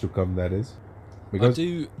decides to come, that is. Because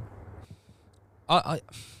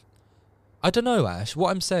I don't know, Ash. What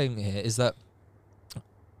I'm saying here is that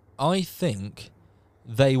I think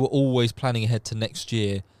they were always planning ahead to next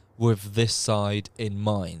year with this side in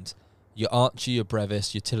mind. Your Archie, your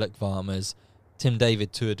Brevis, your Tilak Varmas, Tim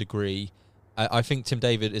David to a degree. I think Tim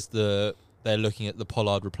David is they're looking at the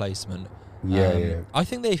Pollard replacement. Yeah. I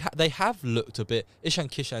think they have looked a bit. Ishan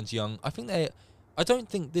Kishan's young. I don't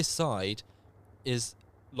think this side is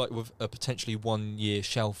like with a potentially 1 year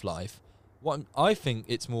shelf life. I think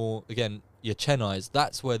it's more, again, your Chennai's.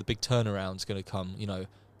 That's where the big turnaround's going to come. You know,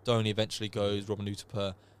 Dhoni eventually goes, Robin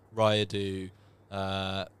Uthappa, Rayudu.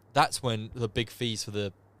 That's when the big fees for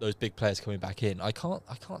those big players coming back in. I can't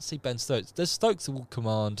see Ben Stokes. There's Stokes that will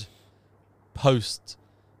command post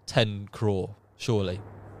 10 crore, surely.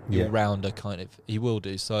 Your rounder kind of. He will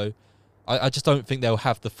do. So I just don't think they'll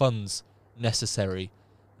have the funds necessary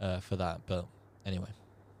for that. But anyway.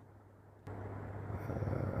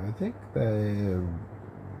 I think they...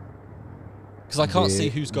 Because I can't see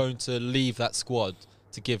who's going to leave that squad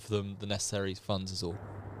to give them the necessary funds is all.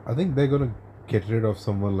 I think they're going to get rid of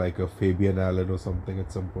someone like a Fabian Allen or something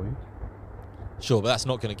at some point. Sure, but that's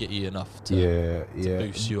not going to get you enough to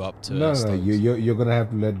boost you up to... No, you're going to have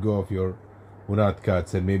to let go of your Unat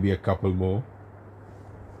Cuts and maybe a couple more.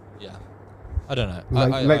 Yeah. I don't know.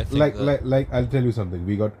 Like I'll tell you something.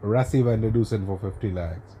 We got Rassi van der Dusen for 50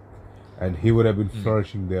 lakhs. And he would have been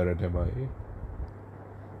flourishing there at MIA.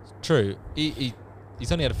 True. He's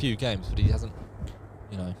only had a few games, but he hasn't,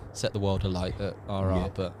 set the world alight at RR. Yeah.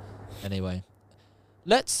 But anyway,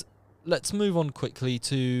 let's move on quickly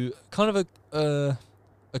to kind of a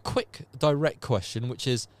quick, direct question, which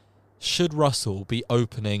is: should Russell be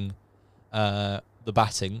opening the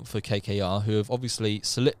batting for KKR, who have obviously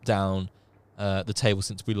slipped down the table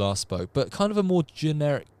since we last spoke? But kind of a more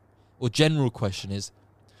generic or general question is: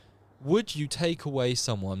 would you take away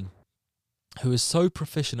someone who is so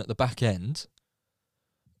proficient at the back end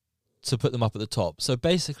to put them up at the top? So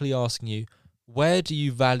basically asking you, where do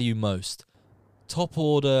you value most? Top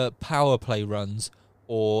order power play runs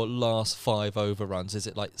or last 5 over runs? Is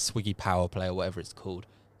it like Swiggy power play or whatever it's called?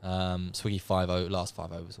 Swiggy 5-0, last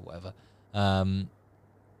 5 overs or whatever.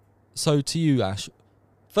 So to you, Ash,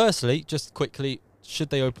 firstly, just quickly, should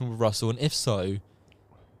they open with Russell? And if so,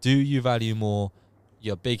 do you value more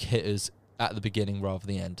your big hitters at the beginning rather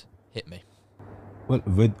than the end? Hit me. Well,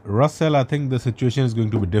 with Russell, I think the situation is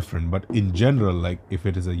going to be different. But in general, like if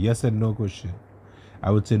it is a yes and no question,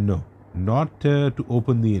 I would say no. Not to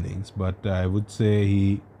open the innings, but I would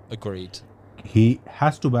say Agreed. he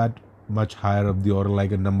has to bat much higher up the order,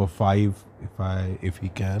 like a number 5, if he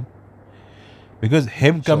can. Because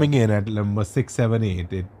him coming in at number 6, 7,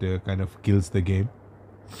 8, it kind of kills the game.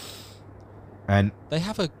 And they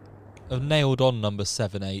have a nailed on number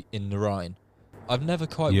 7, 8 in Narayan. I've never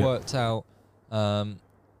quite worked out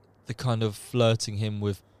the kind of flirting him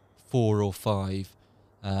with 4 or 5.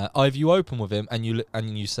 Either you open with him and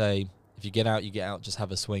you say, if you get out, just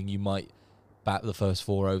have a swing. You might bat the first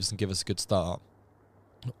 4 overs and give us a good start.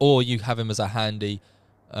 Or you have him as a handy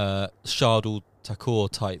Shardul Thakur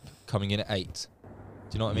type coming in at 8.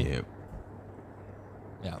 Do you know what I mean?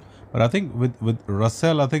 Yeah. But I think with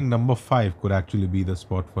Russell, I think number 5 could actually be the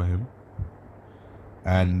spot for him.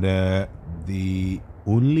 And the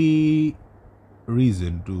only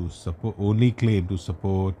claim to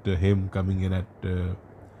support him coming in at the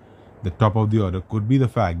top of the order could be the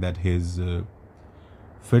fact that his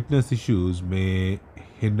fitness issues may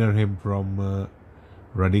hinder him from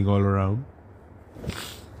running all around.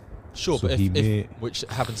 Sure, so but if, which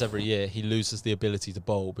happens every year, he loses the ability to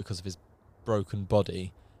bowl because of his broken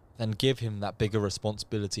body, then give him that bigger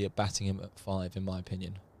responsibility of batting him at 5, in my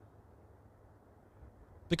opinion.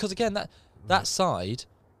 Because again, that side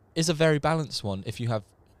is a very balanced one. If you have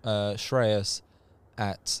Shreyas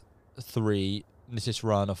at 3, Nitish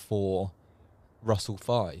Rana 4, Russell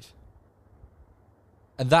 5.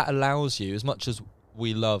 And that allows you, as much as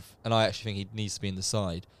we love, and I actually think he needs to be in the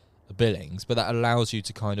side, Billings, but that allows you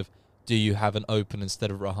to kind of, do you have an open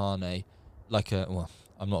instead of Rahane?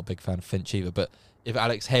 I'm not a big fan of Finch either, but if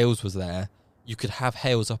Alex Hales was there, you could have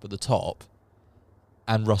Hales up at the top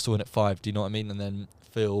and Russell in at 5, do you know what I mean? And then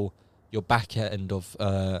fill your back end of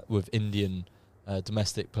with Indian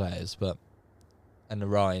domestic players, and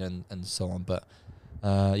Narayan and so on. But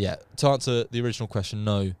to answer the original question,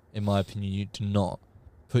 no, in my opinion, you do not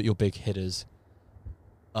put your big hitters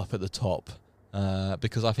up at the top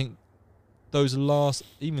because I think those last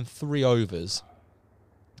even 3 overs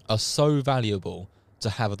are so valuable to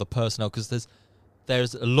have the personnel, because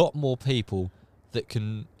there's a lot more people that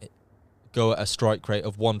can go at a strike rate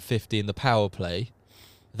of 150 in the power play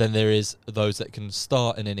than there is those that can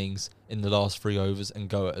start an innings in the last 3 overs and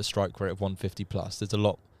go at a strike rate of 150 plus. There's a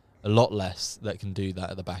lot less that can do that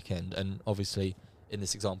at the back end, and obviously in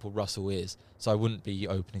this example Russell is, so I wouldn't be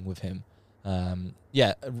opening with him.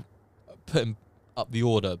 Put him up the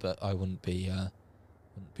order, but I wouldn't be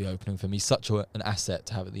opening with him. He's such an asset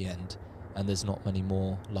to have at the end, and there's not many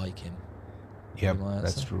more like him. Yeah,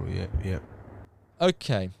 that's true. Yeah.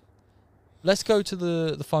 Okay, let's go to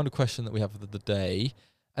the final question that we have of the day.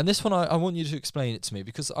 And this one, I want you to explain it to me,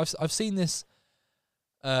 because I've seen this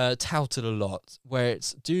touted a lot, where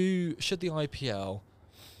it's should the IPL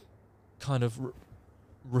kind of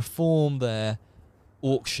reform their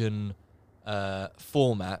auction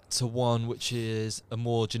format to one which is a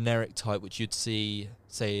more generic type, which you'd see,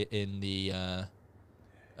 say, in the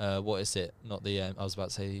what is it? Not the I was about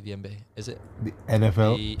to say the NBA. Is it the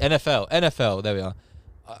NFL? The NFL. There we are.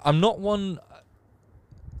 I'm not one.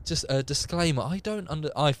 Just a disclaimer.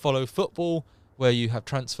 I follow football, where you have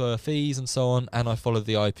transfer fees and so on, and I follow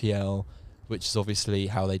the IPL, which is obviously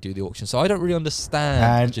how they do the auction. So I don't really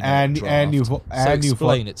understand.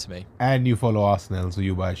 Explain it to me. And you follow Arsenal, so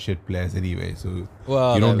you buy shit players anyway. So you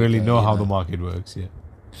don't really know how the market works. Yeah.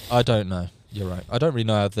 I don't know. You're right. I don't really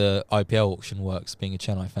know how the IPL auction works, being a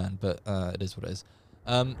Chennai fan, but it is what it is.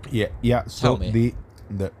 Yeah. So the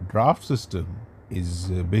draft system is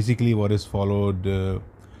basically what is followed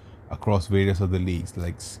across various other leagues,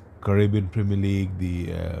 like Caribbean Premier League,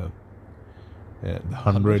 the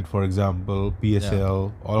 100, for example,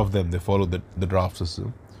 PSL, all of them, they follow the draft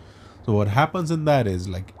system. So what happens in that is,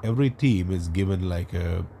 like, every team is given like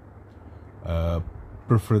a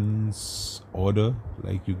preference order.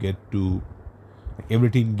 Like, you get to, like, every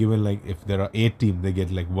team given, like, if there are 8 teams, they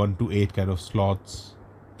get like 1 to 8 kind of slots.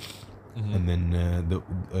 Mm-hmm. And then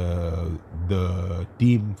the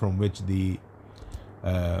team from which the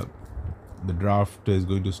draft is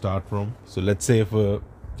going to start from. So let's say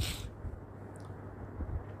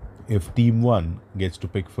if team 1 gets to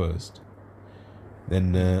pick first,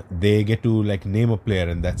 then they get to, like, name a player,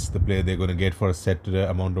 and that's the player they're going to get for a set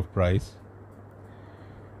amount of price.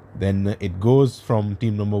 Then it goes from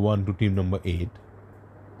team number 1 to team number 8.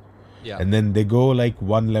 Yeah. And then they go like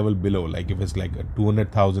one level below. Like, if it's like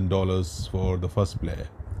 $200,000 for the first player,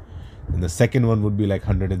 and the second one would be like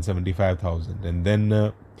 $175,000, and then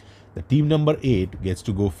the team number 8 gets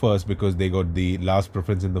to go first because they got the last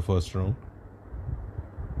preference in the first round.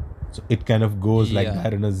 So it kind of goes like Yeah.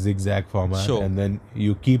 that in a zigzag format, Sure. and then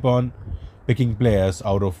you keep on picking players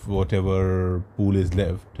out of whatever pool is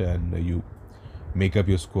left, and you make up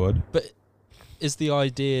your squad. But is the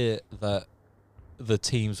idea that the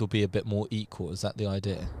teams will be a bit more equal? Is that the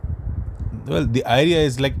idea? Well, the idea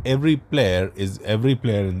is like every player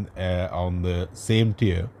in, on the same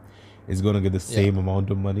tier is going to get the same amount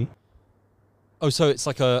of money. Oh, so it's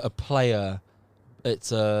like a player.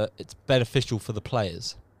 It's beneficial for the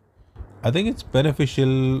players. I think it's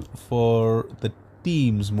beneficial for the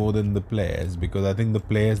teams more than the players, because I think the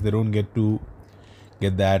players, they don't get to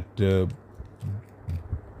get that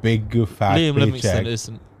big fat Liam paycheck.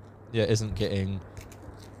 Livingston isn't getting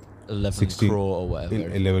 11 16 crore or whatever.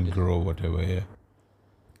 11 crore, whatever. Yeah.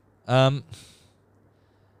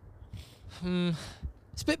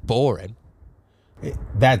 It's a bit boring.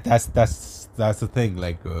 That's the thing.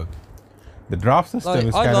 Like the draft system Like,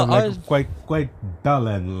 is kind of like quite dull,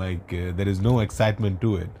 and like there is no excitement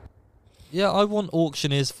to it. Yeah, I want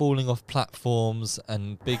auctioneers falling off platforms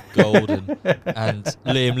and big gold and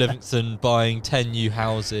Liam Livingston buying 10 new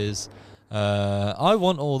houses. I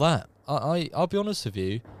want all that. I'll be honest with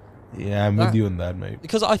you. Yeah, I'm with you on that, mate.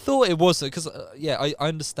 Because I thought it was because I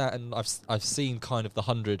understand, and I've seen kind of the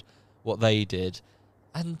 100 what they did,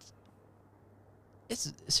 and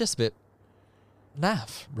it's just a bit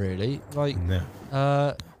naff, really. Like, No.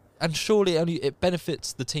 and surely it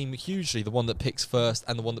benefits the team hugely, the one that picks first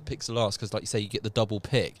and the one that picks last, because like you say, you get the double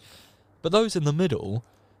pick. But those in the middle,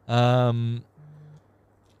 I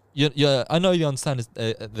know you understand.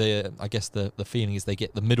 I guess the feeling is they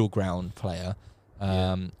get the middle ground player.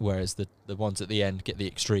 Whereas the ones at the end get the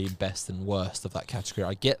extreme best and worst of that category.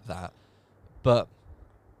 I get that. But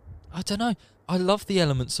I don't know. I love the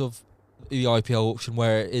elements of the IPL auction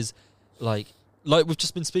where it is like we've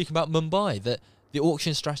just been speaking about Mumbai, that the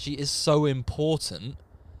auction strategy is so important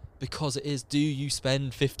because it is, do you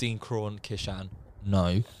spend 15 crore on Kishan?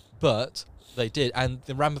 No. But they did. And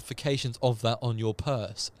the ramifications of that on your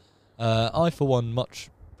purse. I, for one, much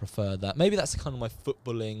prefer that. Maybe that's kind of my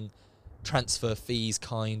footballing transfer fees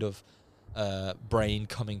kind of brain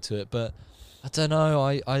coming to it, but I don't know.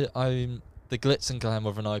 I'm the glitz and glamour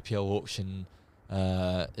of an IPL auction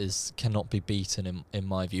cannot be beaten in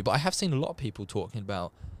my view. But I have seen a lot of people talking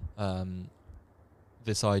about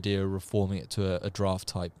this idea of reforming it to a draft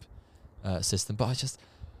type system. But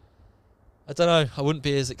I don't know. I wouldn't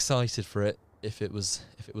be as excited for it if it was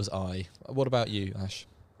I. What about you, Ash?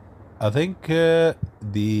 I think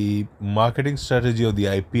the marketing strategy of the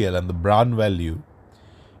IPL and the brand value,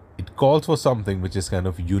 it calls for something which is kind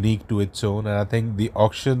of unique to its own, and I think the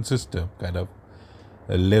auction system kind of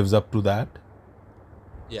lives up to that.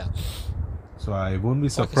 Yeah. So I won't be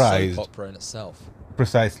It's surprised. like a soap opera in itself.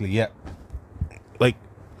 Precisely, yeah. Like,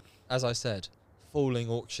 as I said, falling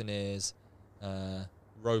auctioneers,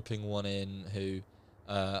 roping one in who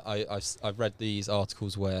I've read these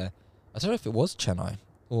articles where I don't know if it was Chennai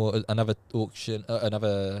or another auction,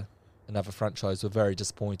 another franchise were very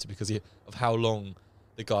disappointed because of how long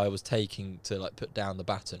the guy was taking to like put down the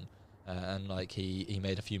baton, and like he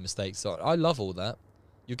made a few mistakes. So I love all that.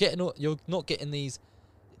 You're not getting these.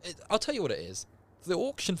 I'll tell you what it is. The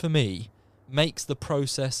auction for me makes the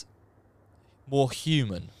process more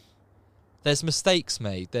human. There's mistakes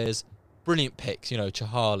made. There's brilliant picks,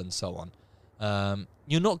 Chahal and so on.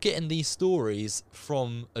 You're not getting these stories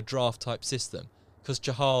from a draft type system because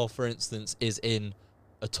Chahal, for instance, is in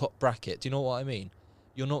a top bracket. Do you know what I mean?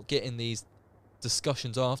 You're not getting these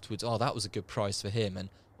discussions afterwards. Oh, that was a good price for him, and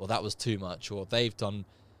well, that was too much, or they've done.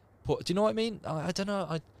 Do you know what I mean? I don't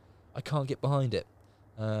know. I can't get behind it.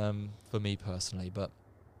 For me personally, but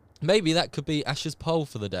maybe that could be Ash's poll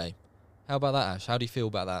for the day. How about that, Ash? How do you feel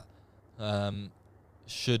about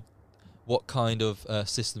that? What kind of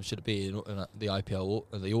system should it be in the IPL,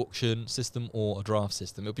 the auction system or a draft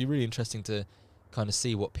system? It would be really interesting to kind of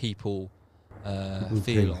see what people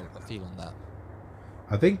feel on that.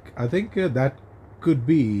 I think that could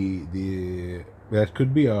be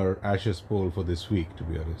our Ashes poll for this week, to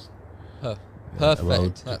be honest.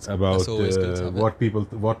 Perfect. About that's always good to have what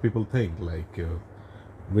people think, like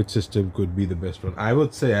which system could be the best one. I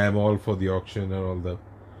would say I'm all for the auction and all the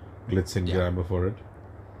glitz and glamour for it.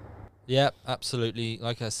 Yeah, absolutely.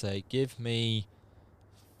 Like I say, give me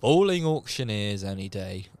falling auctioneers any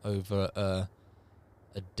day over a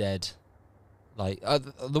dead. Like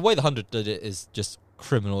the way the 100 did it is just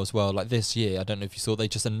criminal as well. Like this year, I don't know if you saw, they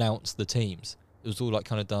just announced the teams. It was all like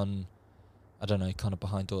kind of done, I don't know, kind of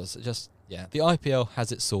behind doors. The IPL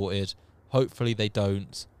has it sorted. Hopefully they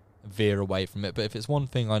don't veer away from it. But if it's one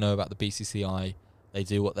thing I know about the BCCI, they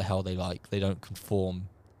do what the hell they like. They don't conform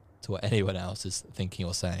to what anyone else is thinking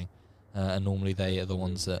or saying. and normally they are the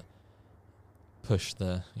ones that push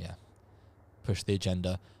the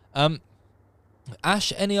agenda.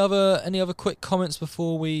 Ash, any other quick comments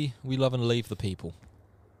before we love and leave the people?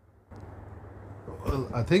 Well,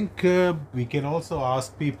 I think we can also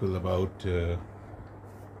ask people about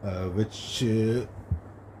which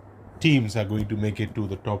teams are going to make it to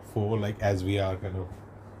the top 4, like as we are kind of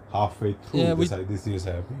halfway through this year's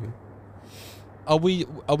IPL. Are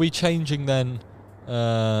we changing then?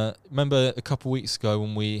 Remember a couple of weeks ago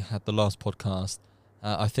when we had the last podcast,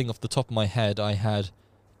 I think off the top of my head I had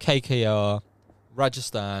KKR,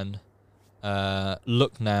 Rajasthan,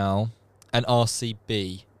 Lucknow, and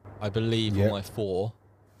RCB, I believe, were my 4.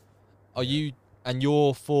 Are you, and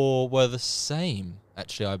your 4 were the same,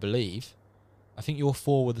 actually, I believe. I think your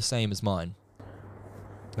 4 were the same as mine.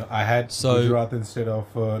 No, I had Gujarat instead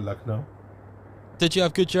of Lucknow. Did you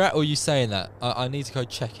have Gujarat, or are you saying that? I need to go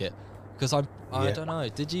check it. Because I don't know.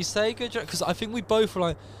 Did you say Gujarat? Because I think we both were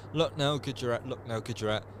like, Lucknow, Gujarat,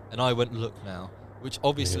 and I went Lucknow, which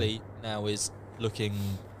obviously now is looking...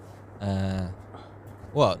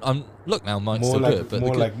 Lucknow might still do it,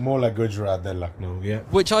 but more like Gujarat than Lucknow, yeah.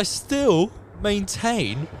 Which I still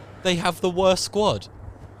maintain they have the worst squad.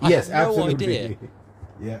 Yes, I have absolutely. No idea.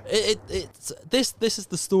 Yeah. It's this is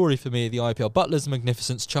the story for me of the IPL. Butler's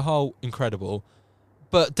magnificence, Chahal incredible,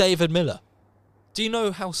 but David Miller. Do you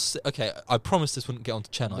know how? Okay, I promised this wouldn't get onto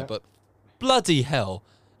Chennai, but bloody hell,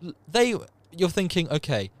 you're thinking,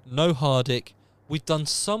 okay, no Hardik. We've done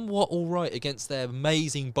somewhat all right against their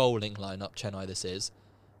amazing bowling lineup, Chennai this is.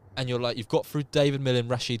 And you're like, you've got through David Miller and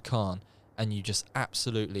Rashid Khan, and you just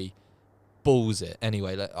absolutely balls it.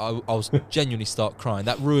 Anyway, like, I was genuinely start crying.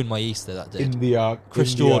 That ruined my Easter, that did.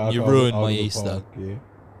 Chris Jordan, you ruined my Easter. Park, yeah.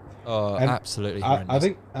 Oh, and absolutely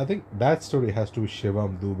horrendous. I think that story has to be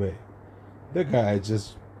Shivam Dubey. The guy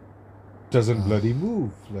just doesn't bloody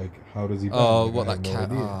move. Like, how does he bat? Oh, what that cat.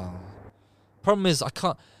 Problem is, I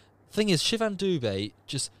can't... Thing is, Shivam Dubey,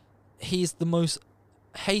 he's the most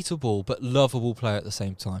hateable but lovable player at the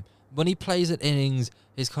same time. When he plays at innings,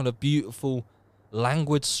 his kind of beautiful,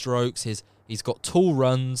 languid strokes, he's got tall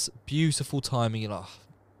runs, beautiful timing, you're like,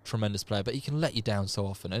 tremendous player, but he can let you down so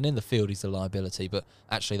often. And in the field, he's a liability, but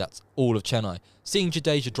actually that's all of Chennai. Seeing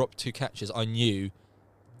Jadeja drop 2 catches, I knew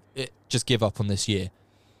just give up on this year.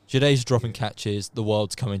 Jadeja dropping catches, the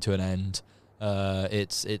world's coming to an end.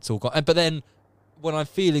 It's all gone. But then, when I'm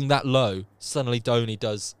feeling that low, suddenly Dhoni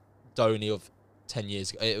does Dhoni of 10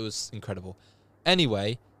 years ago. It was incredible.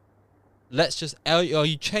 Anyway, let's just... Are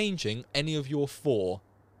you changing any of your 4?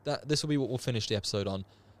 This will be what we'll finish the episode on.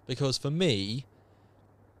 Because for me,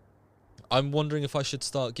 I'm wondering if I should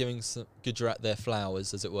start giving some Gujarat their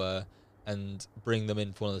flowers, as it were, and bring them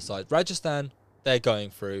in for one of the sides. Rajasthan, they're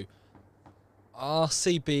going through.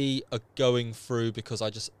 RCB are going through because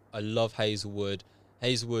I love Hazelwood,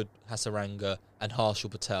 Hasaranga, and Harshal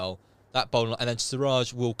Patel. That bowling, and then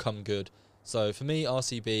Siraj will come good. So for me,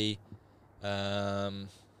 RCB,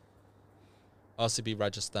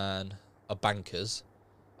 Rajasthan are bankers.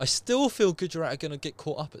 I still feel Gujarat are going to get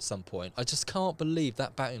caught up at some point. I just can't believe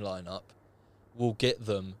that batting lineup will get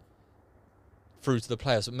them through to the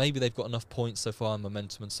playoffs. But maybe they've got enough points so far and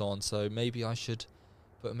momentum and so on. So maybe I should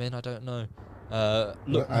put them in. I don't know. I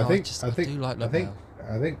think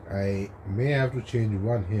I may have to change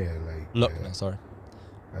one here. Sorry.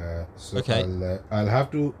 So okay. I'll have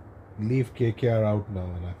to leave KKR out now,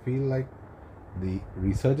 and I feel like the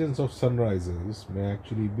resurgence of Sunrisers may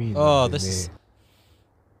actually be.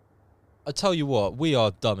 I tell you what, we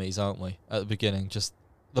are dummies, aren't we? At the beginning, just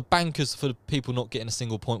the bankers for people not getting a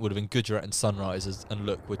single point would have been Gujarat and Sunrisers, and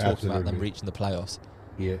look, we're talking about them reaching the playoffs.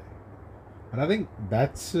 Yeah. And I think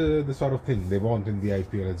that's the sort of thing they want in the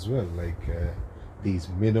IPL as well, like these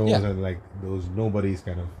minnows and like those nobodies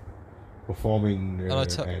kind of performing.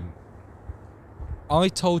 I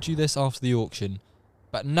told you this after the auction,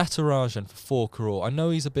 but Natarajan for 4 crore. I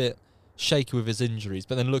know he's a bit shaky with his injuries,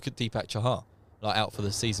 but then look at Deepak Chahar, like out for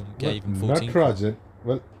the season, gave him 14.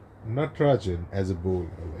 Natarajan as a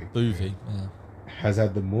bowler, like Boovy, has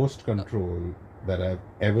had the most control that I've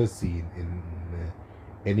ever seen in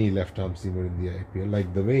any left-arm seamer in the IPL.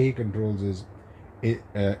 Like the way he controls his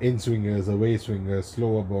in-swingers, away swingers,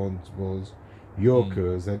 slower balls,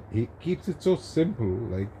 Yorkers, and he keeps it so simple.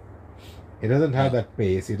 Like, he doesn't have that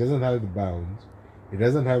pace, he doesn't have the bounce, he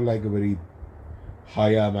doesn't have like a very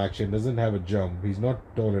high arm action, doesn't have a jump, he's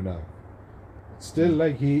not tall enough. Still,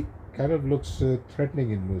 like, he kind of looks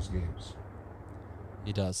threatening in most games.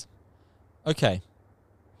 He does. Okay.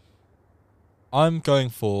 I'm going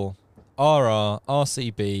for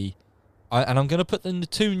RCB, and I'm going to put in the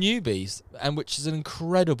 2 newbies, and which is an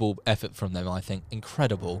incredible effort from them, I think.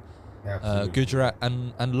 Incredible. Absolutely. Gujarat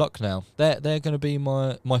and Lucknow. They're going to be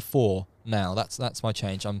my 4 now. That's my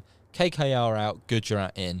change. I'm KKR out,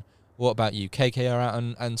 Gujarat in. What about you? KKR out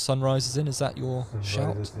and Sunrisers in? Is that your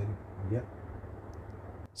shout? Sunrisers in. Yep.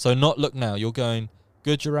 So not Lucknow. You're going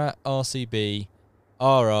Gujarat, RCB,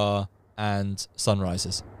 RR, and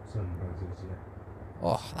Sunrisers. Sunrisers, yeah.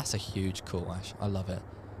 Oh, that's a huge call, Ash. I love it.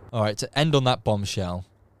 All right, to end on that bombshell,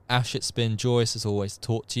 Ash, it's been joyous as always to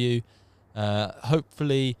talk to you.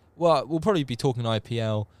 Hopefully, well, we'll probably be talking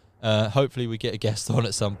IPL. Hopefully we get a guest on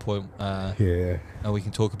at some point. Yeah. And we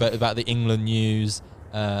can talk about the England news.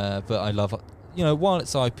 But I love, while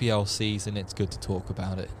it's IPL season, it's good to talk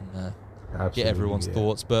about it and get everyone's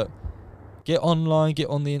thoughts. But get online, get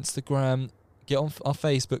on the Instagram, get on our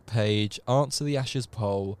Facebook page, answer the Ashes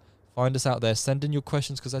poll, find us out there, send in your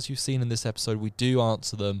questions, because as you've seen in this episode, we do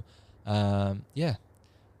answer them. Yeah.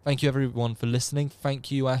 Thank you, everyone, for listening. Thank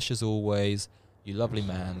you, Ash, as always. You lovely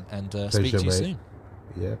man. And speak to you soon.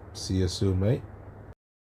 Yep. See you soon, mate.